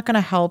that's not gonna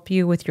help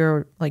you with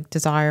your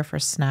desire for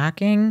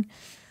snacking,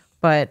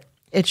 but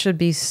it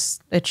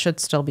should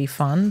still be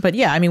fun. But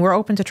yeah, I mean, we're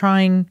open to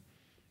trying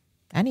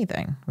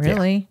anything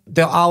really.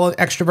 Yeah. The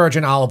extra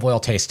virgin olive oil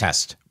taste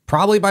test.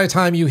 Probably by the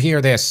time you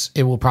hear this,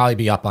 it will probably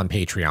be up on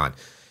Patreon.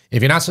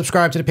 If you're not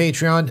subscribed to the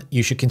Patreon,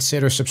 you should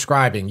consider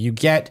subscribing. You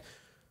get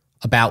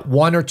about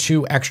 1 or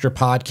 2 extra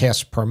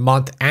podcasts per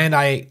month, and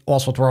I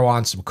also throw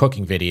on some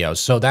cooking videos.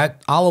 So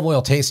that olive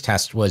oil taste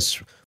test was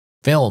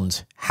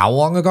filmed how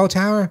long ago,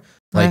 Tara?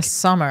 Last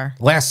summer,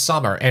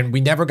 and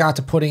we never got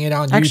to putting it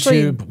on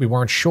YouTube. We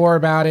weren't sure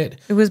about it.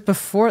 It was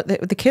before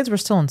the kids were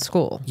still in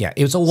school. Yeah,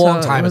 it was a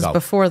long time ago. It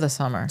was before the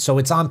summer. So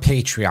it's on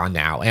Patreon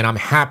now, and I'm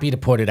happy to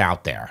put it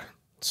out there.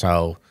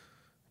 So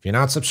if you're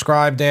not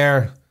subscribed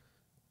there,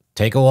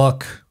 take a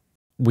look.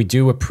 We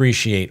do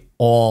appreciate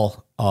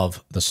all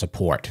of the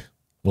support.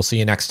 We'll see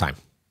you next time.